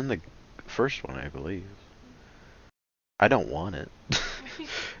 It was in the first one, I believe. I don't want it.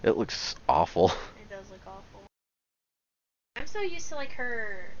 It looks awful. It does look awful. I'm so used to like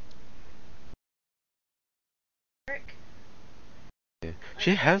her. Yeah.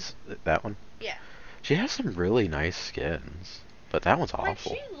 She has that one. Yeah. She has some really nice skins, but that one's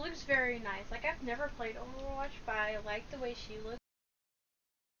awful. Like she looks very nice. Like I've never played Overwatch, but I like the way she looks.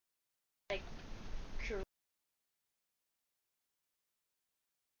 Like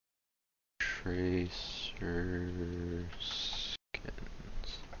Tracer skins.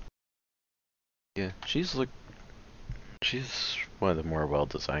 Yeah, she's one of the more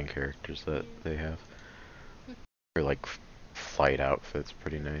well-designed characters that they have. Her like fight outfit's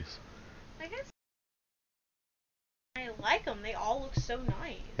pretty nice. I guess I like them. They all look so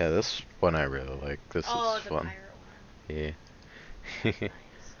nice. Yeah, this one I really like. This is fun. Pirate one. Yeah. Nice.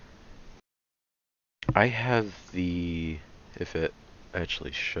 I have the, if it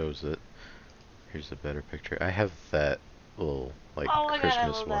actually shows it, here's a better picture. I have that little like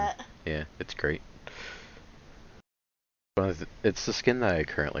Christmas one. That. Yeah, it's great. It's the skin that I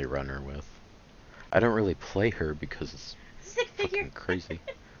currently run her with. I don't really play her because it's Stick figure. fucking crazy.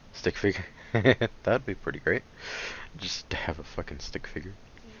 Stick figure. That'd be pretty great. Just to have a fucking stick figure.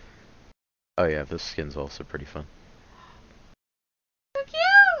 Oh yeah, this skin's also pretty fun. So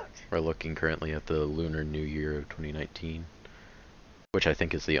cute! We're looking currently at the Lunar New Year of 2019, which I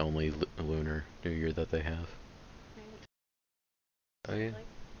think is the only Lunar New Year that they have. Oh yeah.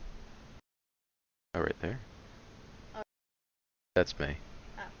 Oh, right there. Oh. That's May.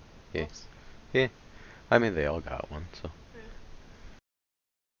 Oh. Yeah. Oops. Yeah. I mean, they all got one, so.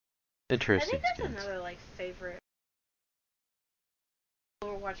 Interesting I think that's skins. another like favorite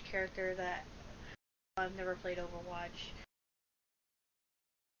Overwatch character that I've never played Overwatch.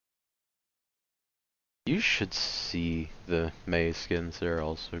 You should see the May skins. They're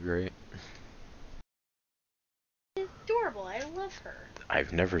also great. She's adorable. I love her.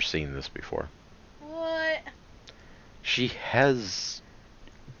 I've never seen this before. What? She has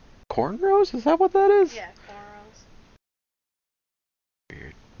cornrows? Is that what that is? Yeah, cornrows.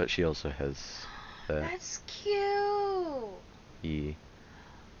 Weird. But she also has that. That's cute. He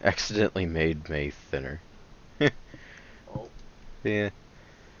accidentally made May thinner. Oh. Yeah.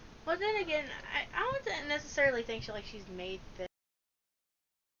 But then again, I don't necessarily think she's made thin.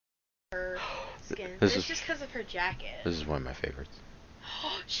 Her skin. It's just because of her jacket. This is one of my favorites.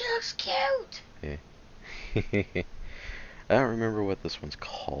 She looks cute. Yeah. I don't remember what this one's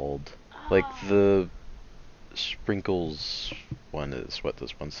called. Like the sprinkles one is what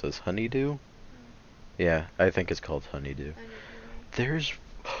this one says. Honeydew? Yeah, I think it's called Honeydew. There's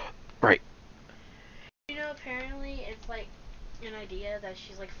right. You know, apparently it's like an idea that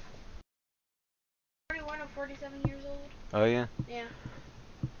she's like 41 or 47 years old. Oh yeah? Yeah.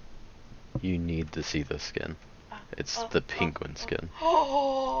 You need to see this skin. It's the penguin skin.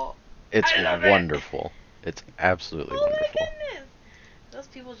 Oh, it's I love wonderful. It's absolutely wonderful. Oh my goodness. Those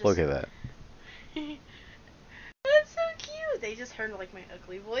people just... Look at that. That's so cute. They just heard like my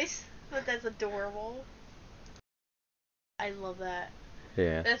ugly voice. But that's adorable. I love that.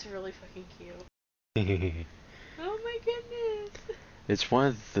 Yeah. That's really fucking cute. Oh my goodness. It's one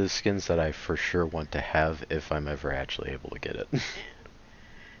of the skins that I for sure want to have if I'm ever actually able to get it.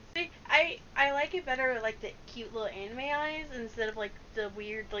 See, I like it better with like the cute little anime eyes instead of like the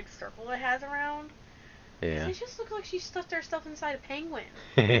weird like circle it has around. Yeah. It just looks like she stuffed her stuff inside a penguin.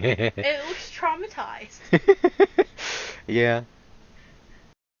 It looks traumatized. Yeah.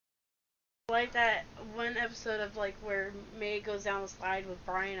 Like that one episode of like where May goes down the slide with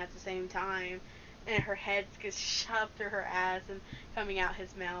Brian at the same time, and her head gets shoved through her ass and coming out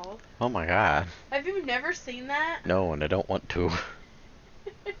his mouth. Oh my god. Have you never seen that? No, and I don't want to.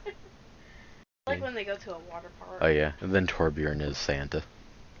 Like when they go to a water park. Oh yeah, and then Torbjorn is Santa.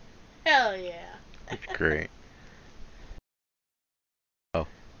 Hell yeah. It's great. Oh.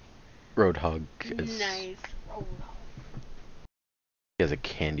 Roadhog is... Nice. Roadhog. He has a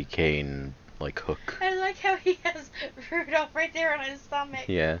candy cane, like, hook. I like how he has Rudolph right there on his stomach.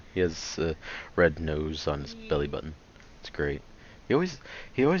 Yeah, he has a red nose on his belly button. It's great. He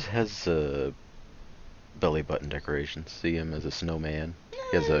always has belly button decorations. See him as a snowman.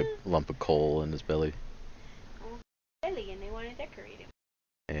 He has a lump of coal in his belly. Belly, and they want to decorate him.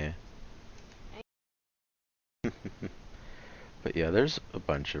 Yeah. But yeah, there's a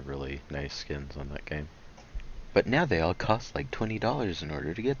bunch of really nice skins on that game. But now they all cost like $20 in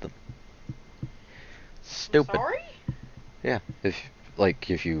order to get them. Stupid. Sorry? Yeah,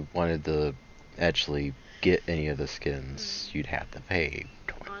 if you wanted to actually get any of the skins, you'd have to pay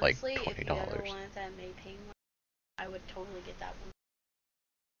Honestly, $20. If you ever wanted that May Ping one, I would totally get that one.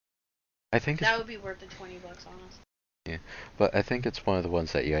 I think that would be worth the $20, honestly. Yeah, but I think it's one of the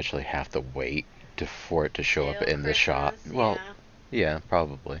ones that you actually have to wait for it to show up in the shop. Well, yeah,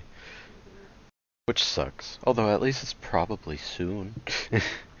 probably. Which sucks. Although at least it's probably soon.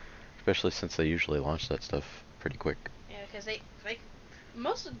 Especially since they usually launch that stuff pretty quick. Yeah, because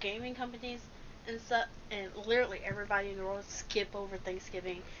most of gaming companies and stuff, and literally everybody in the world skip over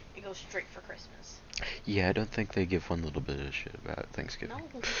Thanksgiving and go straight for Christmas. Yeah, I don't think they give one little bit of shit about Thanksgiving. No,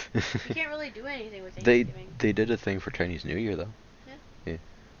 you can't really do anything with Thanksgiving. They did a thing for Chinese New Year though. Yeah.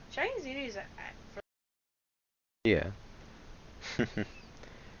 Chinese New Year's Yeah.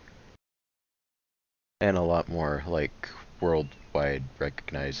 And a lot more worldwide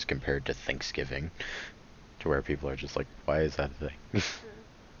recognized compared to Thanksgiving, to where people are just like, why is that a thing?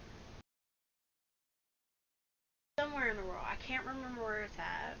 Somewhere in the world, I can't remember where it's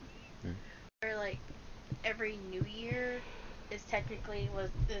at. Where every New Year is technically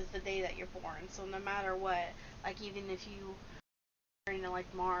is the day that you're born. So no matter what, even if you are in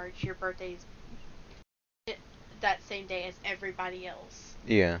March, your birthday's that same day as everybody else.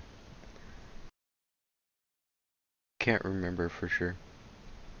 Yeah. Can't remember for sure,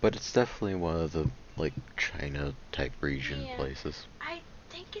 but it's definitely one of the China type region places. I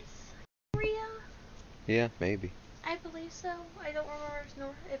think it's Korea. Yeah, maybe. I believe so. I don't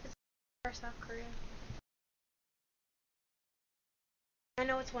remember if it's North or South Korea. I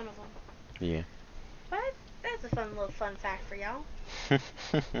know it's one of them. Yeah. But that's a fun fact for y'all.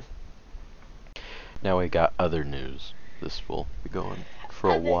 Now we got other news. This will be going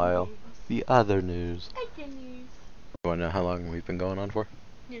for a while. The other news. Other news. You wanna know how long we've been going on for?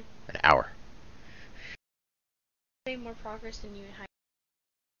 Yeah. An hour. Made more progress than you in high.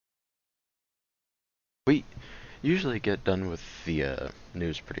 We usually get done with the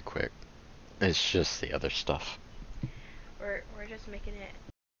news pretty quick. It's just the other stuff. We're just making it.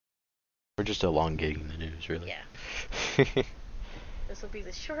 We're just elongating the news, really. Yeah. This will be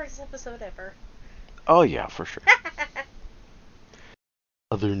the shortest episode ever. Oh yeah, for sure.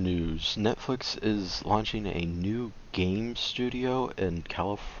 Other news. Netflix is launching a new game studio in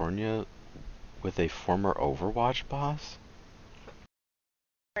California with a former Overwatch boss.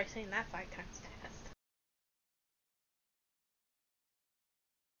 Try saying that 5 times fast.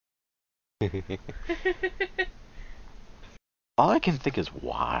 All I can think is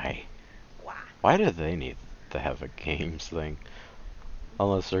why. Why? Why do they need to have a games thing?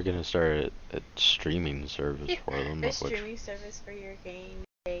 Unless they're gonna start a streaming service for them. A streaming service for your game.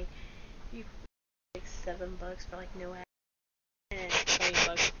 You $7 for no ad, and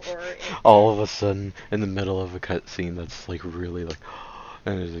 $20 for it. All of a sudden, in the middle of a cutscene that's really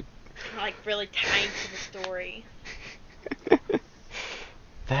and it's really tied to the story.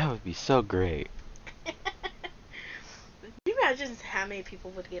 That would be so great. Can you imagine how many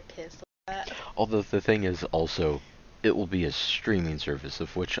people would get pissed at that? Although the thing is also, it will be a streaming service,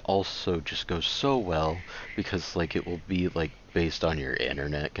 of which also just goes so well, because it will be based on your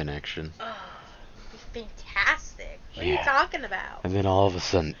internet connection. Oh, it'd be fantastic. What are you talking about? And then all of a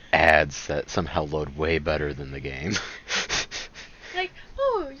sudden ads that somehow load way better than the game.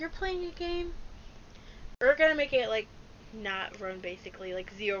 Oh, you're playing a game? We're gonna make it not run basically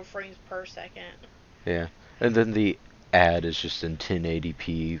 0 frames per second. Yeah. And then the ad is just in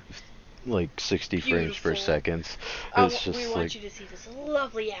 1080p 60 Beautiful. frames per second. It's just we want you to see this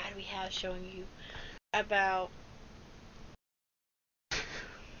lovely ad we have showing you about I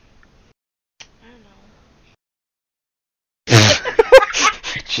don't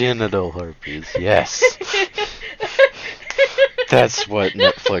know. Genital herpes, yes. That's what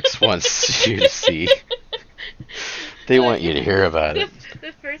Netflix wants you to see. They want you to hear about it.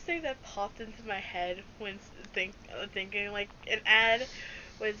 The first thing that popped into my head when thinking an ad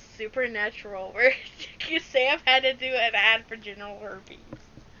was Supernatural, where Sam had to do an ad for genital herpes.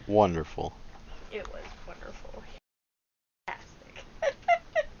 Wonderful. It was wonderful. Fantastic.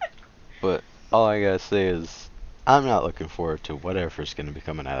 But all I gotta say is, I'm not looking forward to whatever's gonna be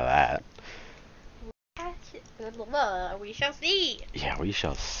coming out of that. We shall see. Yeah, we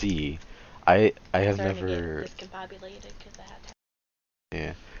shall see. I have never. Discombobulated because I had to.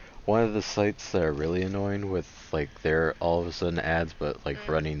 Yeah, one of the sites that are really annoying with their all of a sudden ads, but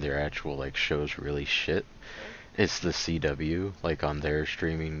running their actual shows really shit. It's the CW, on their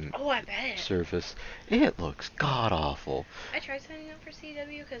streaming service. It looks god awful. I tried signing up for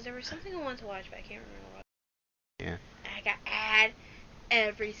CW because there was something I wanted to watch, but I can't remember what. Yeah. And I got ad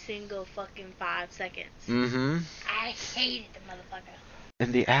every single fucking 5 seconds. Mm-hmm. I hated the motherfucker.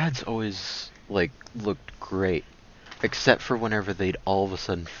 And the ads always, like, looked great. Except for whenever they'd all of a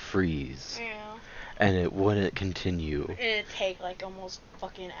sudden freeze. Yeah. And it wouldn't continue. It'd take, like, almost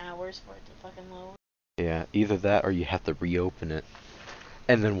fucking hours for it to fucking load. Yeah, either that or you have to reopen it.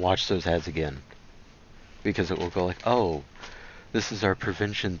 And then watch those ads again. Because it will go like, oh, this is our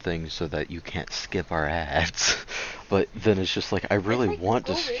prevention thing so that you can't skip our ads. But then it's just like, I really like want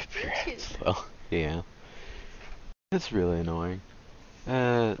to COVID skip your too. ads, though. Yeah. It's really annoying.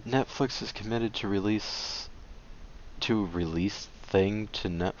 Netflix is committed to release Thing to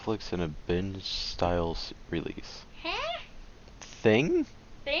Netflix in a binge-style release. Huh? Thing?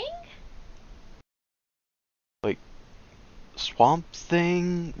 Thing? Like, Swamp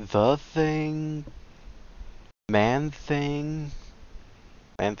Thing? The Thing? Man Thing?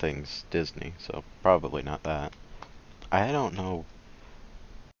 Man Thing's Disney, so probably not that. I don't know.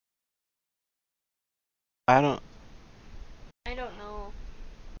 I don't know.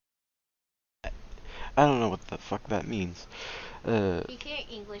 I don't know what the fuck that means. He can't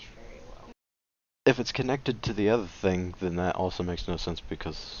English very well. If it's connected to the other thing, then that also makes no sense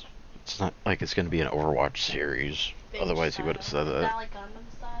because it's not like it's going to be an Overwatch series. Binge Otherwise, style. he would have said Is that. that like Gundam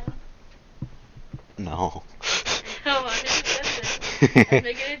style? No. No, I'm just guessing. I'm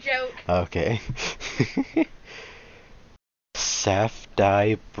making a joke. Okay.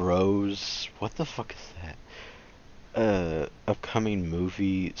 Safdie Bros. What the fuck is that? Upcoming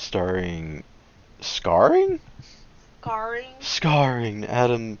movie starring Scarring? Scarring!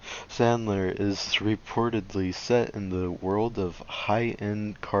 Adam Sandler is reportedly set in the world of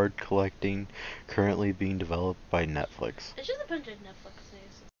high-end card collecting currently being developed by Netflix. It's just a bunch of Netflix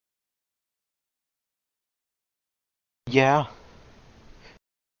news. Yeah.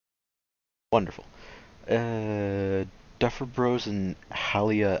 Wonderful. Duffer Bros and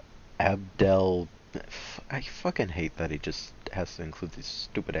Halia Abdel. I fucking hate that he just has to include these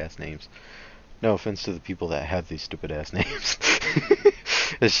stupid ass names. No offense to the people that have these stupid ass names.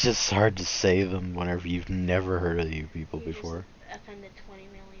 It's just hard to say them whenever you've never heard of you people before. Just offended 20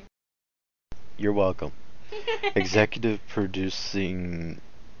 million. You're welcome. Executive producing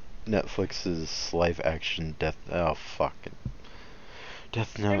Netflix's live-action Death. Oh fucking.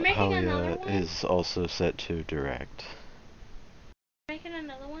 Death Note Halia is also set to direct. Making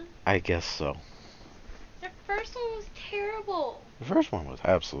another one? I guess so. The first one was terrible. The first one was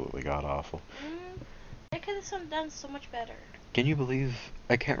absolutely god-awful. They could have done so much better. Can you believe...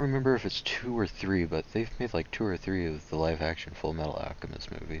 I can't remember if it's 2 or 3, but they've made like 2 or 3 of the live-action Full Metal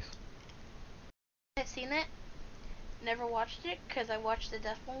Alchemist movies. I've seen it. Never watched it, because I watched the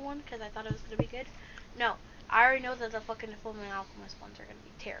Death Note one, because I thought it was going to be good. No, I already know that the fucking Full Metal Alchemist ones are going to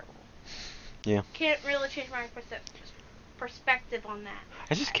be terrible. Yeah. Can't really change my perspective on that.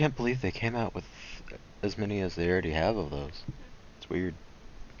 I just can't believe they came out with as many as they already have of those. It's weird.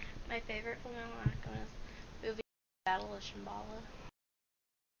 My favorite Full Metal Alchemist movie is Battle of Shambhala.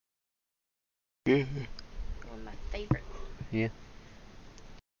 Yeah. One of my favorites. Yeah.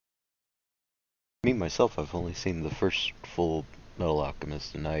 Me, myself, I've only seen the first Full Metal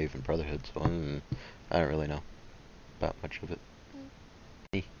Alchemist and not even Brotherhood, so I don't really know about much of it.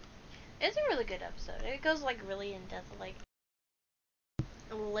 It's a really good episode. It goes like really in depth, like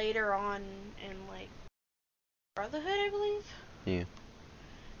later on in like Brotherhood, I believe. Yeah.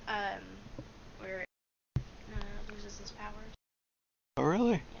 Where loses his powers. Oh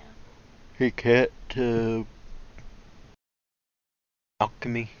really? Yeah. He can't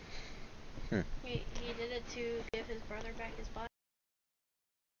alchemy. He did it to give his brother back his body.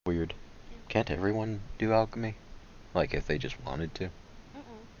 Weird. Yeah. Can't everyone do alchemy? Like if they just wanted to?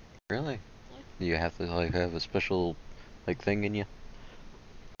 Really? Yeah. Do you have to like have a special like thing in you?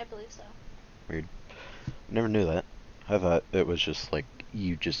 I believe so. Weird. Never knew that. I thought it was just like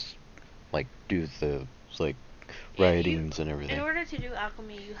you just like do the like writings and everything. In order to do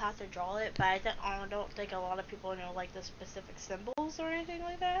alchemy, you have to draw it, but I don't think a lot of people know like the specific symbols or anything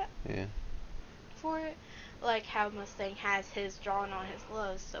like that. Yeah. For it, like how Mustang has his drawn on his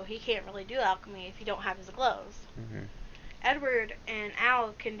gloves, so he can't really do alchemy if you don't have his gloves. Mm-hmm. Edward and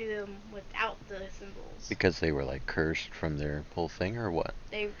Al can do them without the symbols. Because they were like cursed from their whole thing, or what?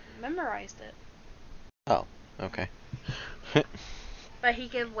 They memorized it. Oh, okay. But he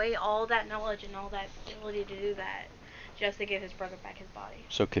can weigh all that knowledge and all that ability to do that just to give his brother back his body.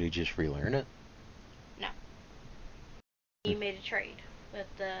 So could he just relearn it? No. He made a trade with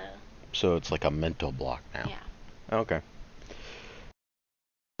the... So it's like a mental block now. Yeah. Okay.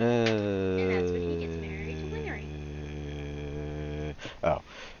 And that's when he gets married to Larry. Oh.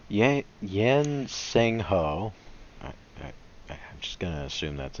 Yan Sang Ho. I'm just gonna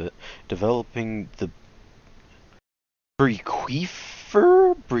assume that's it. Developing the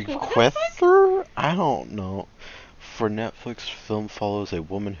Bequeather? I don't know. For Netflix, film follows a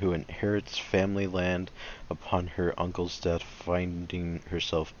woman who inherits family land upon her uncle's death, finding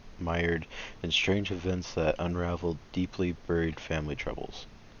herself mired in strange events that unravel deeply buried family troubles.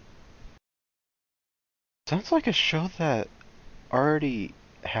 Sounds like a show that already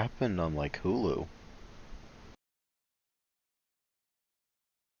happened on like Hulu.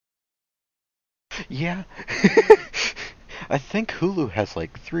 Yeah. I think Hulu has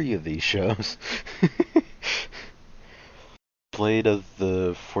like 3 of these shows. Blade of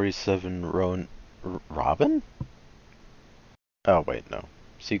the 47 Robin? Oh wait, no.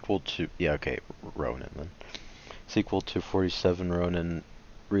 Sequel to Ronin then. Sequel to 47 Ronin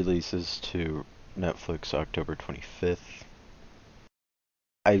releases to Netflix October 25th.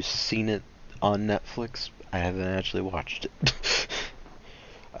 I've seen it on Netflix. I haven't actually watched it.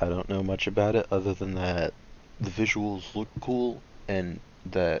 I don't know much about it other than that the visuals look cool and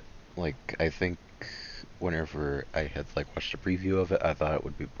that like I think whenever I had like watched a preview of it I thought it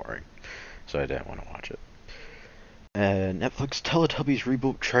would be boring. So I didn't want to watch it. Netflix Teletubbies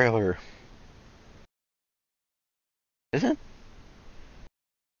reboot trailer. Isn't?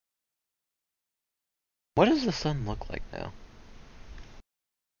 What does the sun look like now?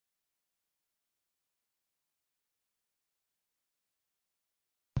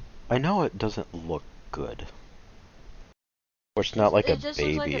 I know it doesn't look good. Or it's not like a baby anymore. It just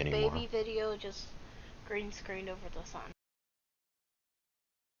looks like a baby video just green screened over the sun.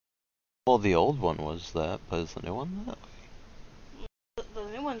 Well, the old one was that, but is the new one that? The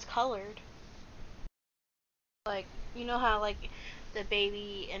new one's colored. Like, you know how like the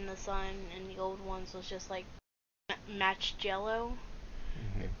baby and the sun and the old ones was just like matched yellow?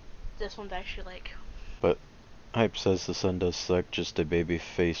 Mm-hmm. This one's actually like... But Hype says the sun does suck, just a baby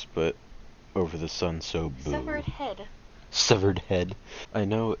face, but over the sun so boo. Severed head. Severed head. I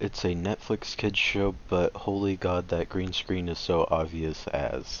know it's a Netflix kids show, but holy god, that green screen is so obvious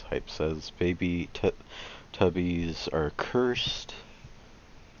as Hype says. Baby tubbies are cursed.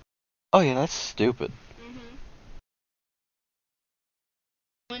 Oh yeah, that's stupid. Mm-hmm.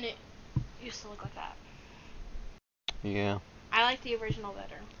 When it used to look like that. Yeah. I like the original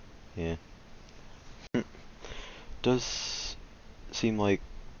better. Yeah. Does seem like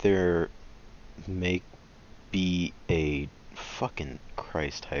there may be a fucking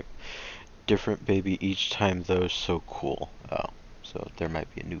Christ Hype different baby each time though, so cool. Oh, so there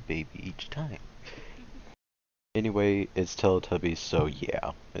might be a new baby each time. Anyway, it's Teletubbies, so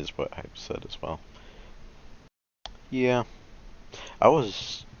yeah, is what Hype said as well. Yeah.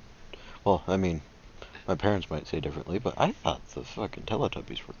 Well, I mean, my parents might say differently, but I thought the fucking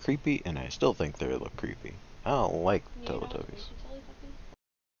Teletubbies were creepy, and I still think they look creepy. I don't like Teletubbies.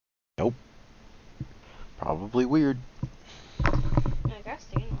 Nope. Probably weird. I got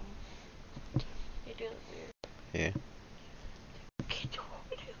seen them. They do look weird. Yeah.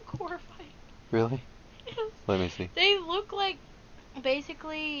 They look horrifying. Really? Yes. Let me see. They look like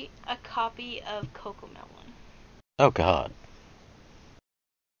basically a copy of Cocomelon. Oh god.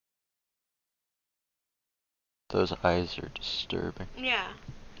 Those eyes are disturbing. Yeah.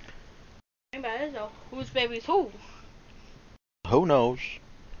 Whose baby's who? Who knows?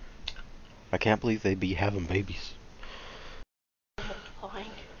 I can't believe they be having babies.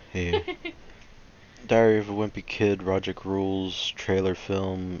 Multiplying. Yeah. Diary of a Wimpy Kid, Project Rules, trailer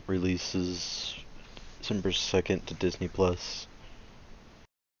film releases December 2nd to Disney Plus.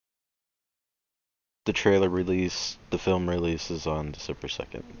 The trailer release, the film releases on December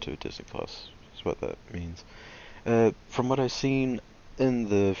 2nd to Disney Plus. That's what that means. From what I've seen in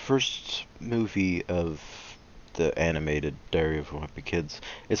the first movie of the animated Diary of a Wimpy Kids,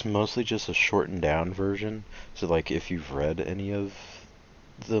 it's mostly just a shortened down version. So like if you've read any of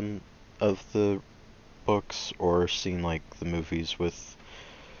them, of the books, or seen like the movies with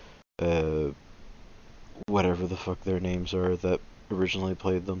whatever the fuck their names are that originally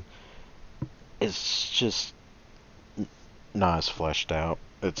played them, it's just not as fleshed out.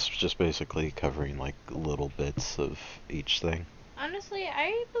 It's just basically covering like little bits of each thing. Honestly,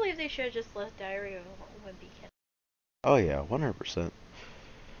 I believe they should have just left Diary of a Wimpy Kid. Oh yeah, 100%.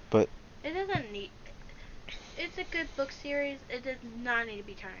 But it doesn't need... It's a good book series. It does not need to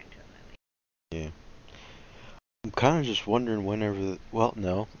be turned into a movie. Yeah. I'm kind of just wondering whenever... Well,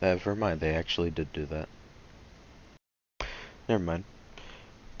 no, never mind. They actually did do that. Never mind.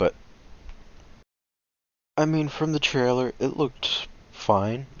 But I mean, from the trailer, it looked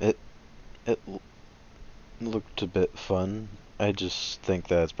fine. It looked a bit fun. I just think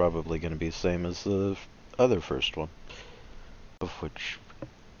that's probably going to be the same as the other first one. Of which,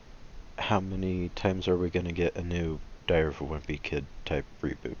 how many times are we gonna get a new Diary of a Wimpy Kid type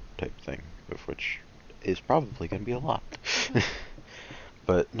reboot type thing? Of which is probably gonna be a lot.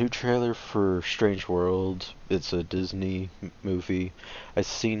 But new trailer for Strange World. It's a Disney movie. I've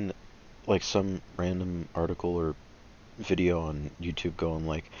seen like some random article or video on YouTube going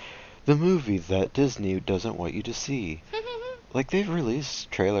like, the movie that Disney doesn't want you to see. Like, they've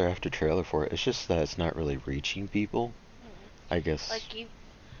released trailer after trailer for it. It's just that it's not really reaching people. I guess.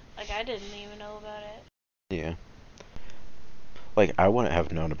 Like I didn't even know about it. Yeah. Like, I wouldn't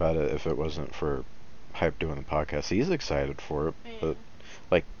have known about it if it wasn't for Hype doing the podcast. He's excited for it, but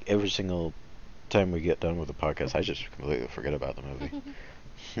like every single time we get done with the podcast, I just completely forget about the movie.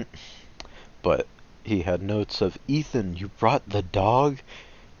 But he had notes of, Ethan, you brought the dog?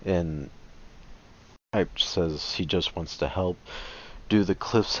 And Hype says he just wants to help. Do the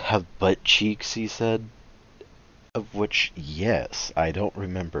cliffs have butt cheeks, he said? Of which, yes, I don't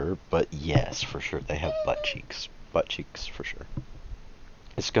remember, but yes, for sure, they have butt cheeks. Butt cheeks, for sure.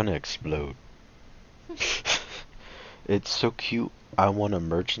 It's gonna explode. It's so cute, I want to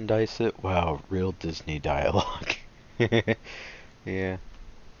merchandise it. Wow, real Disney dialogue. Yeah.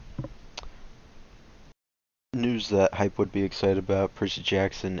 News that Hype would be excited about. Percy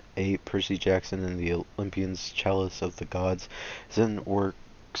Jackson and the Olympians Chalice of the Gods is in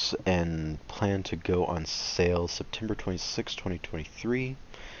works and planned to go on sale September 26, 2023.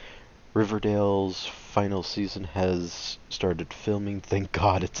 Riverdale's final season has started filming. Thank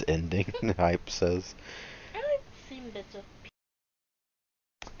God it's ending, Hype says. I like seeing bits of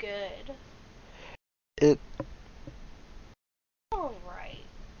it's good. It Alright.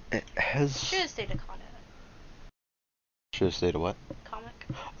 It has... Should have stayed a comic. Should have stayed a what? Comic.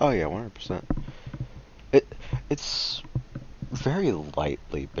 Oh yeah, 100%. It's very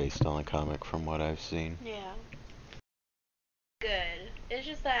lightly based on the comic from what I've seen. Yeah. Good. It's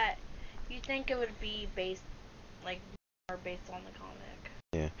just that you think it would be based, like, more based on the comic.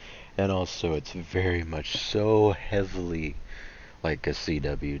 Yeah. And also it's very much so heavily like a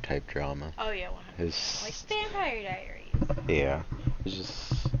CW type drama. Oh yeah, 100%. Like Vampire Diaries. Yeah. It's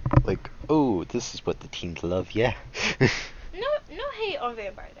just like, oh, this is what the teens love, yeah. No hate on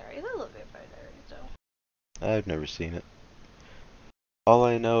Vampire Diaries. I love Vampire Diaries, though. I've never seen it. All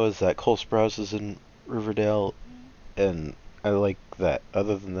I know is that Cole Sprouse is in Riverdale, and I like that.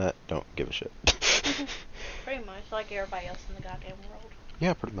 Other than that, don't give a shit. Pretty much, like everybody else in the goddamn world.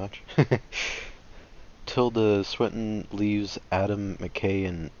 Yeah, pretty much. Tilda Swinton leaves Adam McKay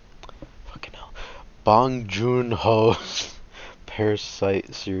and fucking hell, Bong Joon-ho's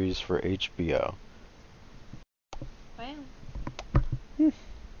Parasite series for HBO. Wow.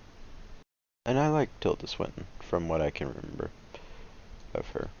 And I like Tilda Swinton, from what I can remember of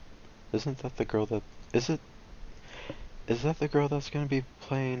her. Isn't that the girl that... Is that the girl that's gonna be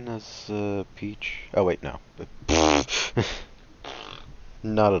playing as Peach? Oh wait, no.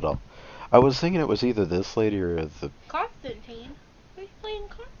 Not at all. I was thinking it was either this lady or the... Constantine? Who's playing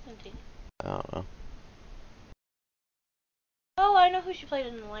Constantine? I don't know. Oh, I know who she played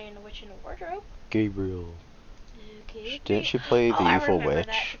in The Lion, the Witch, and the Wardrobe. Gabriel. Okay. Didn't she play the evil witch?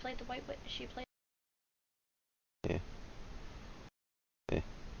 That. She played the White Witch. She played... Yeah. Yeah.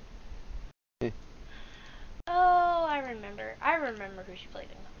 Yeah. Oh, I remember. I remember who she played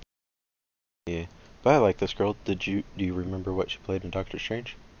in. Yeah. But I like this girl. Do you remember what she played in Doctor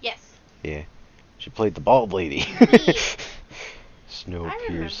Strange? Yes. Yeah. She played the bald lady.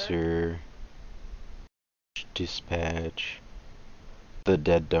 Snowpiercer. Dispatch. The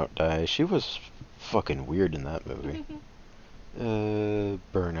Dead Don't Die. She was fucking weird in that movie.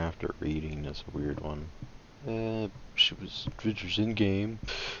 Burn After Reading is a weird one. She was in game.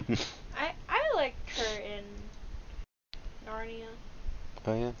 I liked her in Narnia.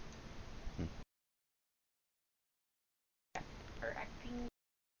 Oh yeah. Her acting.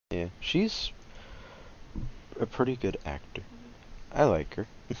 Yeah, she's a pretty good actor. I like her.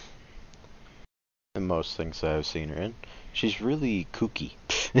 In most things that I've seen her in. She's really kooky.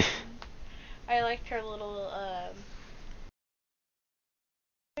 I liked her little,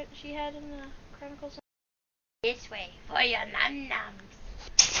 what she had in the Chronicles. This way for your num-nums.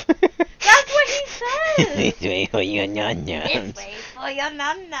 That's what he says! This way for your num-nums. This way for your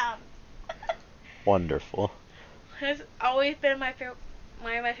num-nums. Wonderful. It's always been one of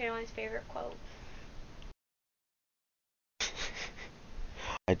my family's favorite quotes.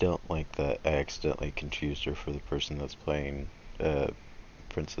 I don't like that I accidentally confused her for the person that's playing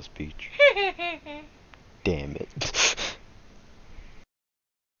Princess Peach. Damn it.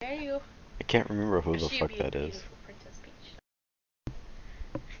 There you go. I can't remember who the She'd fuck be a that is. beautiful Princess Peach.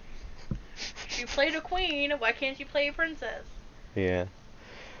 She played a queen, why can't she play a princess? Yeah.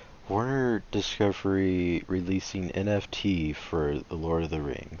 Warner Discovery releasing NFT for The Lord of the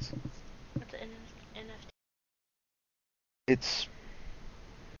Rings. What's an NFT? It's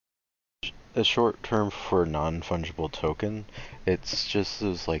a short term for non-fungible token. It's just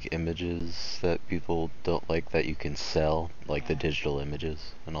those like images that people don't like that you can sell, like the digital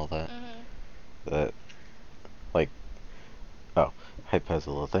images and all that. That, like, oh, Hype has a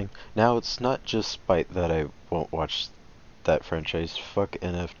little thing. Now it's not just spite that I won't watch that franchise. Fuck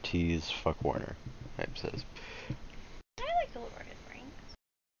NFTs, fuck Warner. Hype says. I like the Lord of the Rings.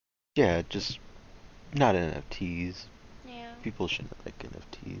 Yeah, just not NFTs. Yeah. People shouldn't like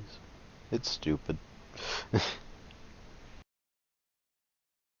NFTs. It's stupid.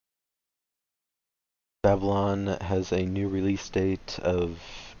 Babylon has a new release date of...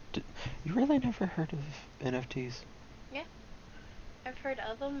 You really never heard of NFTs? Yeah. I've heard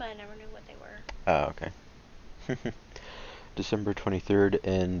of them, but I never knew what they were. Oh, okay. December 23rd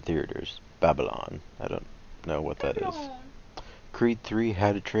in theaters. Babylon. I don't know what that is. Creed 3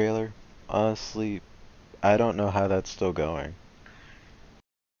 had a trailer. Honestly, I don't know how that's still going.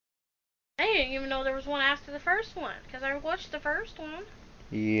 I didn't even know there was one after the first one, because I watched the first one.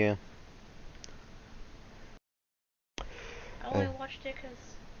 Yeah. I only watched it because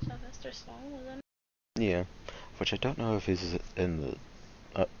Sylvester Stallone was in it. Yeah. Which I don't know if he's in the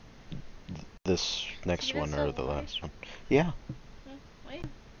this next one or the last one. Yeah. Wait.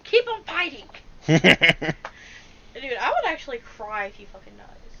 Keep on fighting! Dude, I would actually cry if he fucking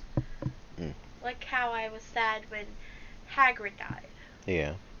dies. Like how I was sad when Hagrid died.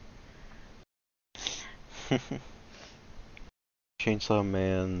 Yeah. Chainsaw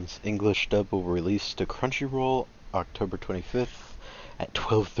Man's English dub will release to Crunchyroll October 25th at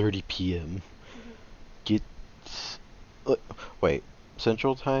 12:30 p.m. Get... wait,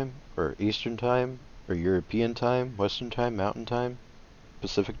 Central Time? Or Eastern Time? Or European Time? Western Time? Mountain Time?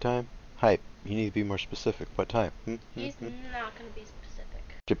 Pacific Time? Hype, you need to be more specific. What time? He's not going to be specific.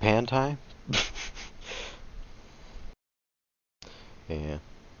 Japan Time? Yeah.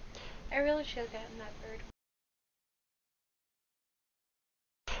 I really should have gotten that bird.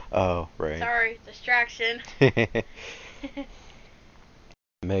 Oh, right. Sorry, distraction.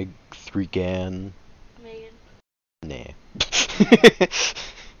 Meg 3gan. Megan. Nah.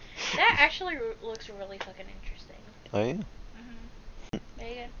 That actually looks really fucking interesting. Oh, yeah?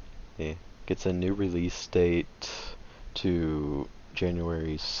 Megan. Yeah. Gets a new release date to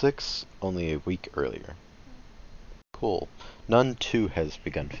January 6th, only a week earlier. Cool. Nun 2 has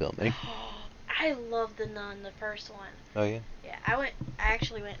begun filming. I love The Nun, the first one. Oh, yeah? Yeah, I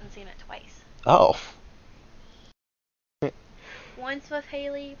actually went and seen it twice. Oh. Once with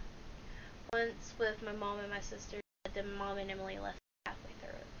Haley, once with my mom and my sister, but then Mom and Emily left halfway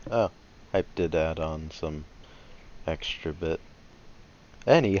through it. Oh. Hype did add on some extra bit.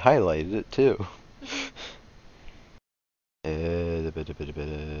 And he highlighted it, too.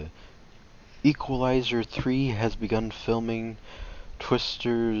 Equalizer 3 has begun filming.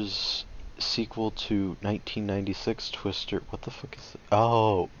 Twister's sequel to 1996 Twister. What the fuck is it?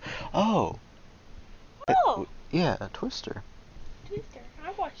 Oh. Oh. Yeah, Twister. Twister.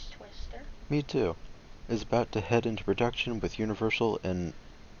 I watched Twister. Me too. Is about to head into production with Universal and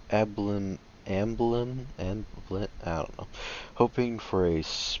Amblin, I don't know. Hoping for a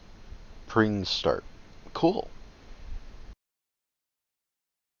spring start. Cool.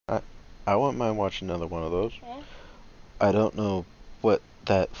 I wouldn't mind watching another one of those. Yeah. I don't know what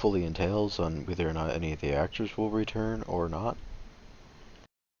that fully entails on whether or not any of the actors will return or not.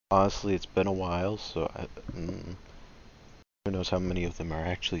 Honestly, it's been a while, so who knows how many of them are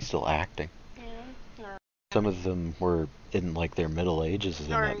actually still acting. Yeah. Some of them were in like their middle ages in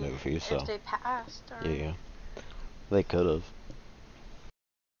that movie, so if they passed. yeah, they could have.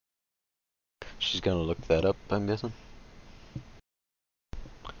 She's gonna look that up, I'm guessing.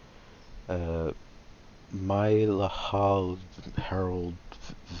 Myla Harold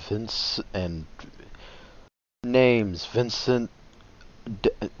Vince and names Vincent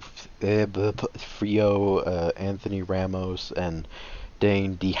Frio, Anthony Ramos, and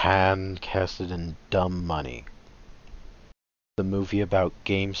Dane DeHaan casted in Dumb Money. The movie about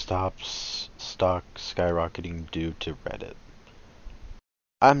GameStop's stock skyrocketing due to Reddit.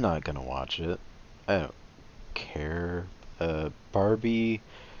 I'm not gonna watch it. I don't care. Barbie.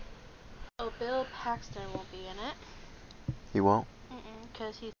 Oh, Bill Paxton will be in it. He won't?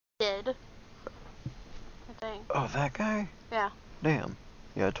 Because he's dead. I think. Oh, that guy? Yeah. Damn.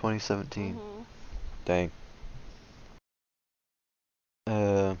 Yeah, 2017. Dang.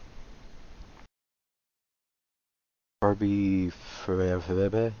 Barbie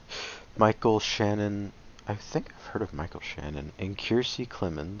Forever. Michael Shannon. I think I've heard of Michael Shannon, and Kiersey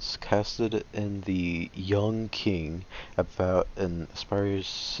Clemens casted in The Young King about an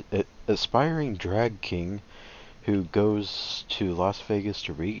aspiring drag king who goes to Las Vegas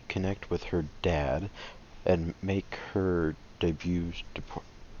to reconnect with her dad and make her debut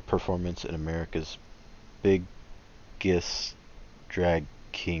performance in America's biggest drag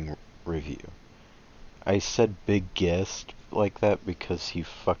king review. I said big guest like that because he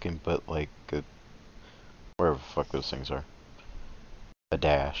fucking put like a, wherever the fuck those things are, a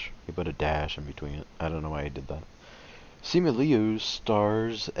dash. He put a dash in between it. I don't know why he did that. Simu Liu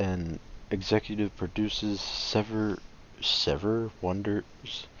stars and executive produces Seven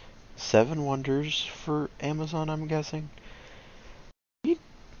Wonders for Amazon, I'm guessing. He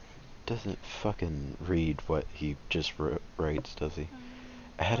doesn't fucking read what he just writes, does he?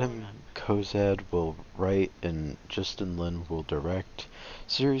 Adam Kozad will write and Justin Lin will direct.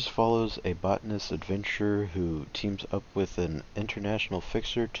 Series follows a botanist adventurer who teams up with an international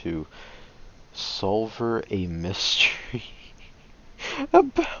fixer to solve a mystery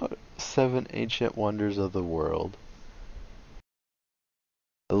about 7 ancient wonders of the world.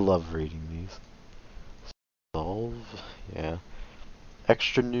 I love reading these. Solve? Yeah.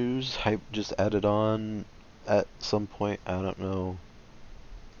 Extra news, hype just added on at some point, I don't know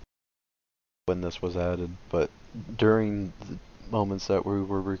when this was added, but during the moments that we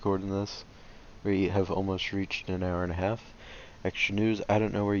were recording this, we have almost reached an hour and a half. Extra news, I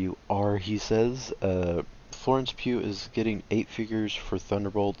don't know where you are, he says. Florence Pugh is getting 8 figures for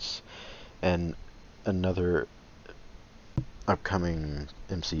Thunderbolts and another upcoming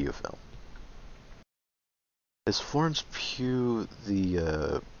MCU film. Is Florence Pugh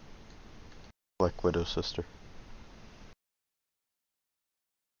the Black Widow sister?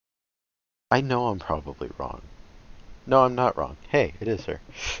 I know I'm probably wrong. No, I'm not wrong. Hey, it is her.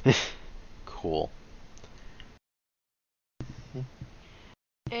 Cool.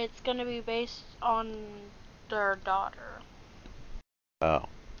 It's gonna be based on their daughter. Oh.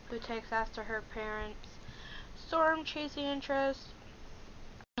 Who takes after her parents' storm chasing interest.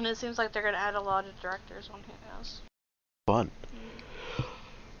 And it seems like they're gonna add a lot of directors on here else. Fun.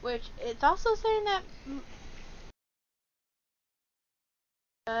 Which, it's also saying that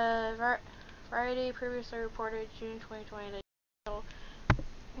Variety previously reported June 2020 that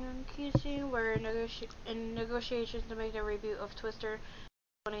Keating were in negotiations to make a reboot of Twister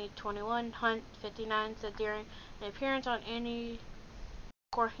 2021. Hunt 59 said during an appearance on Annie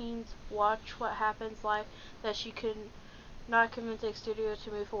Corrine's Watch What Happens Live that she could not convince the studio to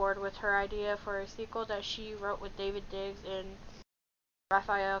move forward with her idea for a sequel that she wrote with David Diggs and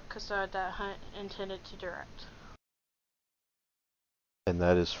Raphael Casar that Hunt intended to direct. And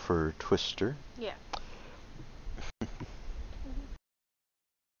that is for Twister? Yeah.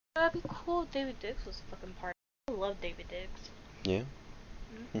 That'd be cool if David Diggs was fucking part. I love David Diggs. Yeah?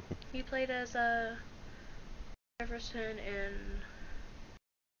 He played as Jefferson in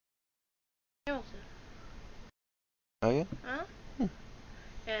Hamilton. Oh yeah? Huh?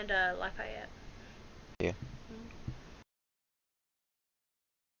 And Lafayette. Yeah.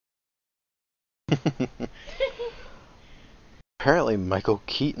 Apparently Michael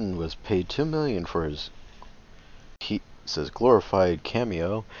Keaton was paid $2 million for his, he says, glorified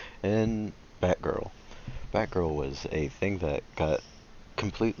cameo in Batgirl. Batgirl was a thing that got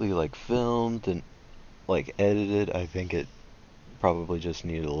completely like filmed and like edited. I think it probably just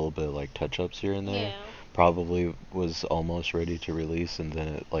needed a little bit of like touch-ups here and there. Yeah. Probably was almost ready to release, and then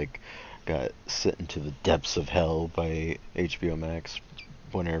it like got sent into the depths of hell by HBO Max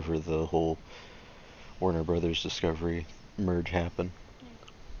whenever the whole Warner Brothers Discovery merge happened.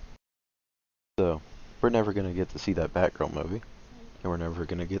 So we're never gonna get to see that Batgirl movie, and we're never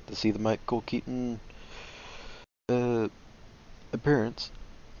gonna get to see the Michael Keaton appearance.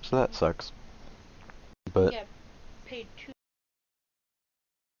 So that sucks. But yeah, paid $2.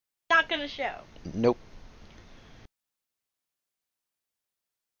 Not gonna show. Nope.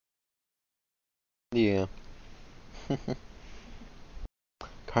 Yeah.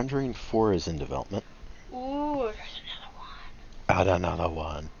 Conjuring 4 is in development. Ooh, there's another one. Add another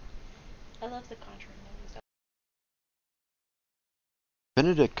one. I love the Conjuring movies.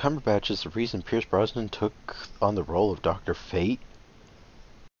 Benedict Cumberbatch is the reason Pierce Brosnan took on the role of Dr. Fate.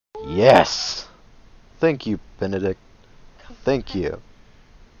 Yes! Thank you, Benedict. Thank you.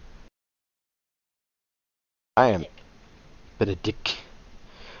 I am Benedict.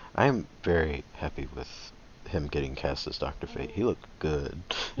 I am very happy with him getting cast as Dr. Fate. He looked good.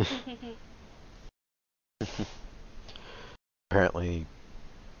 Apparently,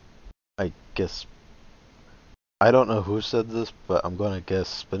 I guess I don't know who said this, but I'm gonna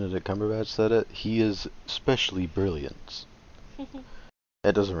guess Benedict Cumberbatch said it. He is especially brilliant.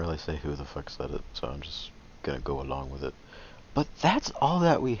 It doesn't really say who the fuck said it, so I'm just gonna go along with it. But that's all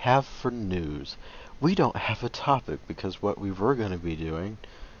that we have for news. We don't have a topic because what we were gonna be doing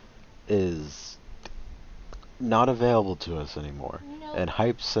is not available to us anymore. Nope. And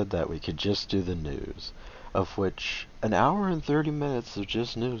Hype said that we could just do the news, of which an hour and 30 minutes of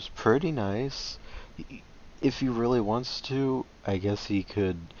just news, pretty nice. If he really wants to, I guess he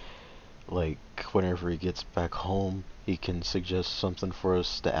could, like, whenever he gets back home, he can suggest something for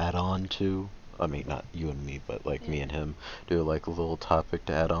us to add on to. I mean, not you and me, but like me and him, do like a little topic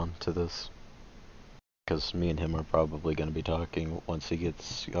to add on to this. Because me and him are probably going to be talking once he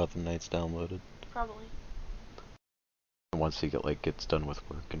gets Gotham Knights downloaded. Probably. Once he gets done with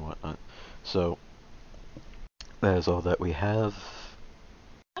work and whatnot. So that is all that we have.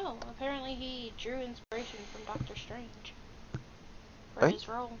 Oh, apparently he drew inspiration from Doctor Strange for his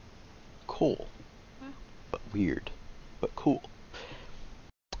role. Cool. But weird. But cool.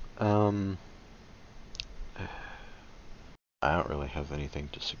 I don't really have anything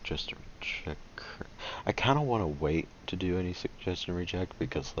to suggest or reject. I kind of want to wait to do any suggestion or reject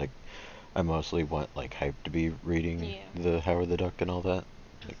because, like, I mostly want, like, Hype to be reading the Howard the Duck and all that.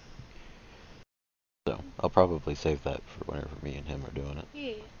 Like, so, I'll probably save that for whenever me and him are doing it.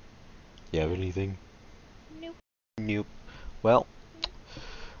 Yeah. You have anything? Nope. Nope. Well,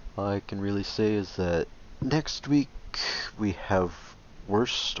 all I can really say is that next week we have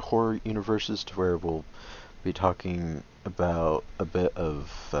Worst Horror Universes, to where we'll be talking about a bit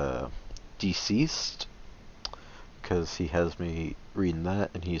of Deceased, because he has me reading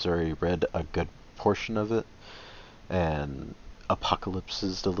that, and he's already read a good portion of it, and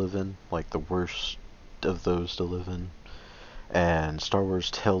Apocalypses to Live In, like the worst of those to live in, and Star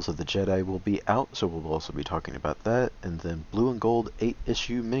Wars Tales of the Jedi will be out, so we'll also be talking about that, and then Blue and Gold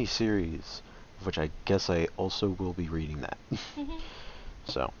 8-issue miniseries, of which I guess I also will be reading that.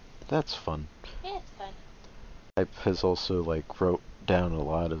 So, that's fun. Yeah, it's fun. Hype has also, like, wrote down a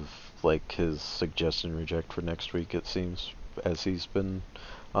lot of, like, his suggestion and reject for next week, it seems, as he's been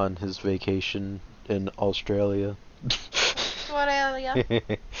on his vacation in Australia. Australia?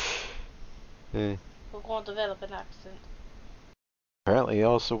 We're going to develop an accent. Apparently he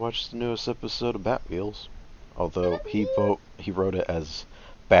also watched the newest episode of Bat Wheels, although he wrote it as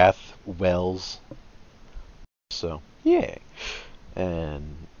Bath Wells. So, yeah.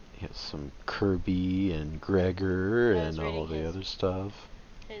 And he has some Kirby and Gregor and all the other stuff.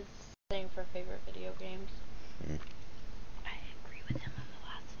 His thing for favorite video games. I agree with him on The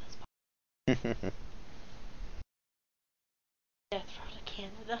Last of Us. Death Row to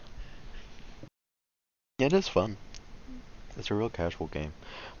Canada. It is fun. It's a real casual game.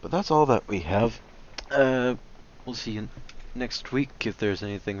 But that's all that we have. We'll see you next week if there's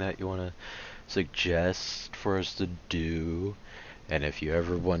anything that you want to suggest for us to do. And if you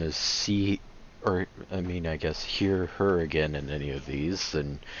ever want to see, or I mean, I guess hear her again in any of these,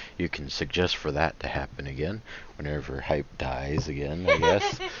 then you can suggest for that to happen again. Whenever Hype dies again, I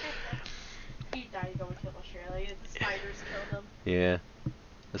guess. He died going to Australia. The spiders killed him. Yeah.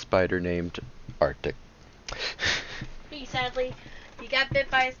 A spider named Arctic. He got bit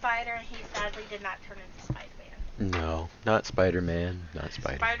by a spider, and he sadly did not turn into Spider-Man. No, not Spider-Man, not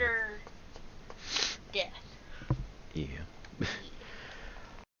Spider. Spider death. Yeah.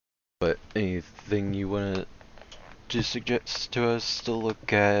 But anything you want to suggest to us to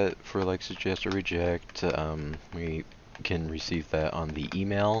look at for, like, suggest or reject, we can receive that on the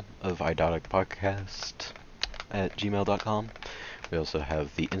email of idoticpodcast@gmail.com. We also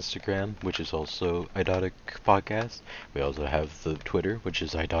have the Instagram, which is also Idotic Podcast. We also have the Twitter, which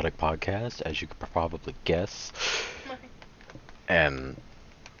is Idotic Podcast, as you could probably guess. And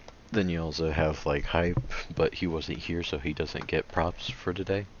then you also have, like, Hype, but he wasn't here, so he doesn't get props for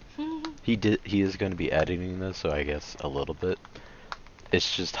today. He is going to be editing this, so I guess a little bit.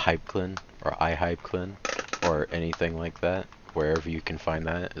 It's just HypeClin, or iHypeClin, or anything like that. Wherever you can find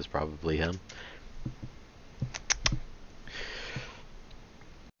that is probably him.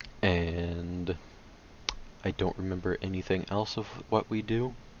 And I don't remember anything else of what we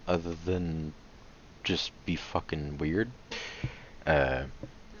do, other than just be fucking weird. Be weird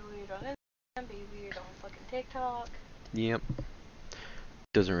on Instagram, be weird on fucking TikTok. Yep.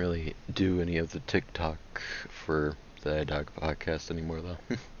 Doesn't really do any of the TikTok for the Idotic Podcast anymore, though.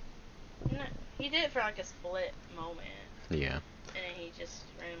 No, he did it for like a split moment. Yeah. And then he just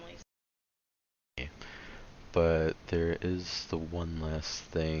randomly... Yeah. But there is the one last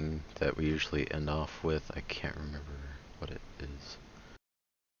thing that we usually end off with. I can't remember what it is.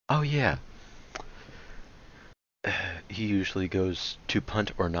 Oh yeah. he usually goes to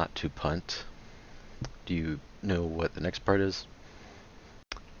punt or not to punt. Do you know what the next part is?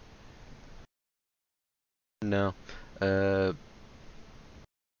 No. I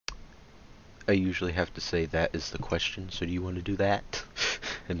usually have to say that is the question, so do you want to do that?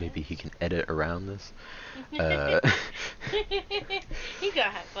 And maybe he can edit around this. You gotta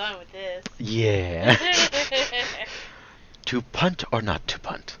have fun with this. Yeah. To punt or not to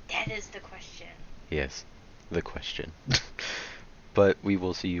punt? That is the question. Yes, the question. But we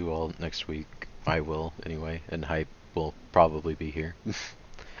will see you all next week. I will, anyway, and Hype will probably be here.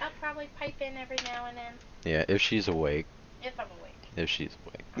 I'll probably pipe in every now and then. Yeah, if she's awake. If I'm awake. If she's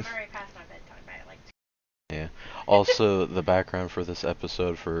awake. I'm already past my bedtime by like 2. Yeah. Also, the background for this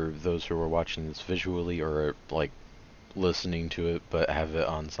episode, for those who are watching this visually or like listening to it but have it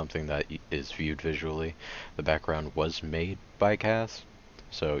on something that is viewed visually, the background was made by Cass,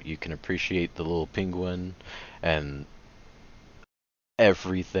 so you can appreciate the little penguin and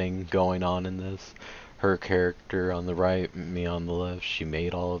everything going on in this. Her character on the right, me on the left, she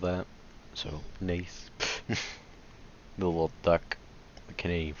made all of that, so nice. The little duck, the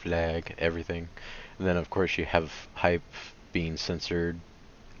Canadian flag, everything. And then of course you have Hype being censored.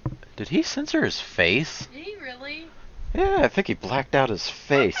 Did he censor his face? Did he really? Yeah, I think he blacked out his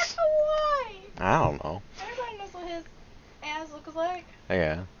face. Why? I don't know. Everybody knows what his ass looks like.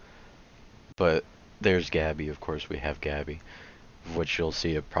 Yeah. But there's Gabby, of course we have Gabby. Which you'll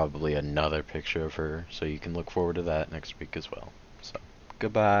see probably another picture of her, so you can look forward to that next week as well. So,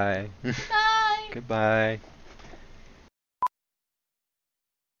 goodbye. Bye. Goodbye.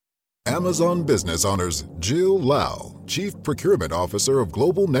 Amazon Business honors Jill Lau, Chief Procurement Officer of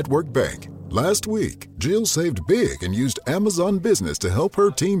Global Network Bank. Last week, Jill saved big and used Amazon Business to help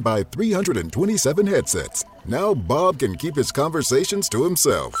her team buy 327 headsets. Now Bob can keep his conversations to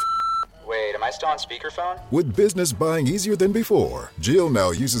himself. Wait, am I still on speakerphone? With business buying easier than before, Jill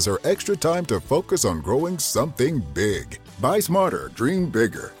now uses her extra time to focus on growing something big. Buy smarter, dream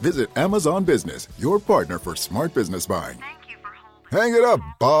bigger. Visit Amazon Business, your partner for smart business buying. Thank you for holding. Hang it up,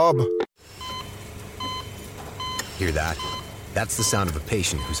 Bob. Hear that? That's the sound of a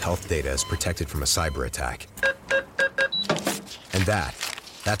patient whose health data is protected from a cyber attack. And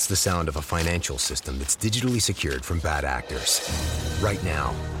that's the sound of a financial system that's digitally secured from bad actors. Right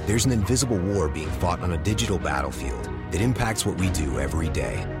now, there's an invisible war being fought on a digital battlefield that impacts what we do every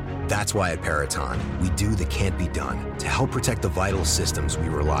day. That's why at Peraton, we do the can't be done to help protect the vital systems we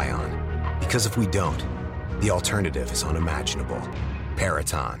rely on. Because if we don't, the alternative is unimaginable.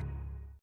 Peraton.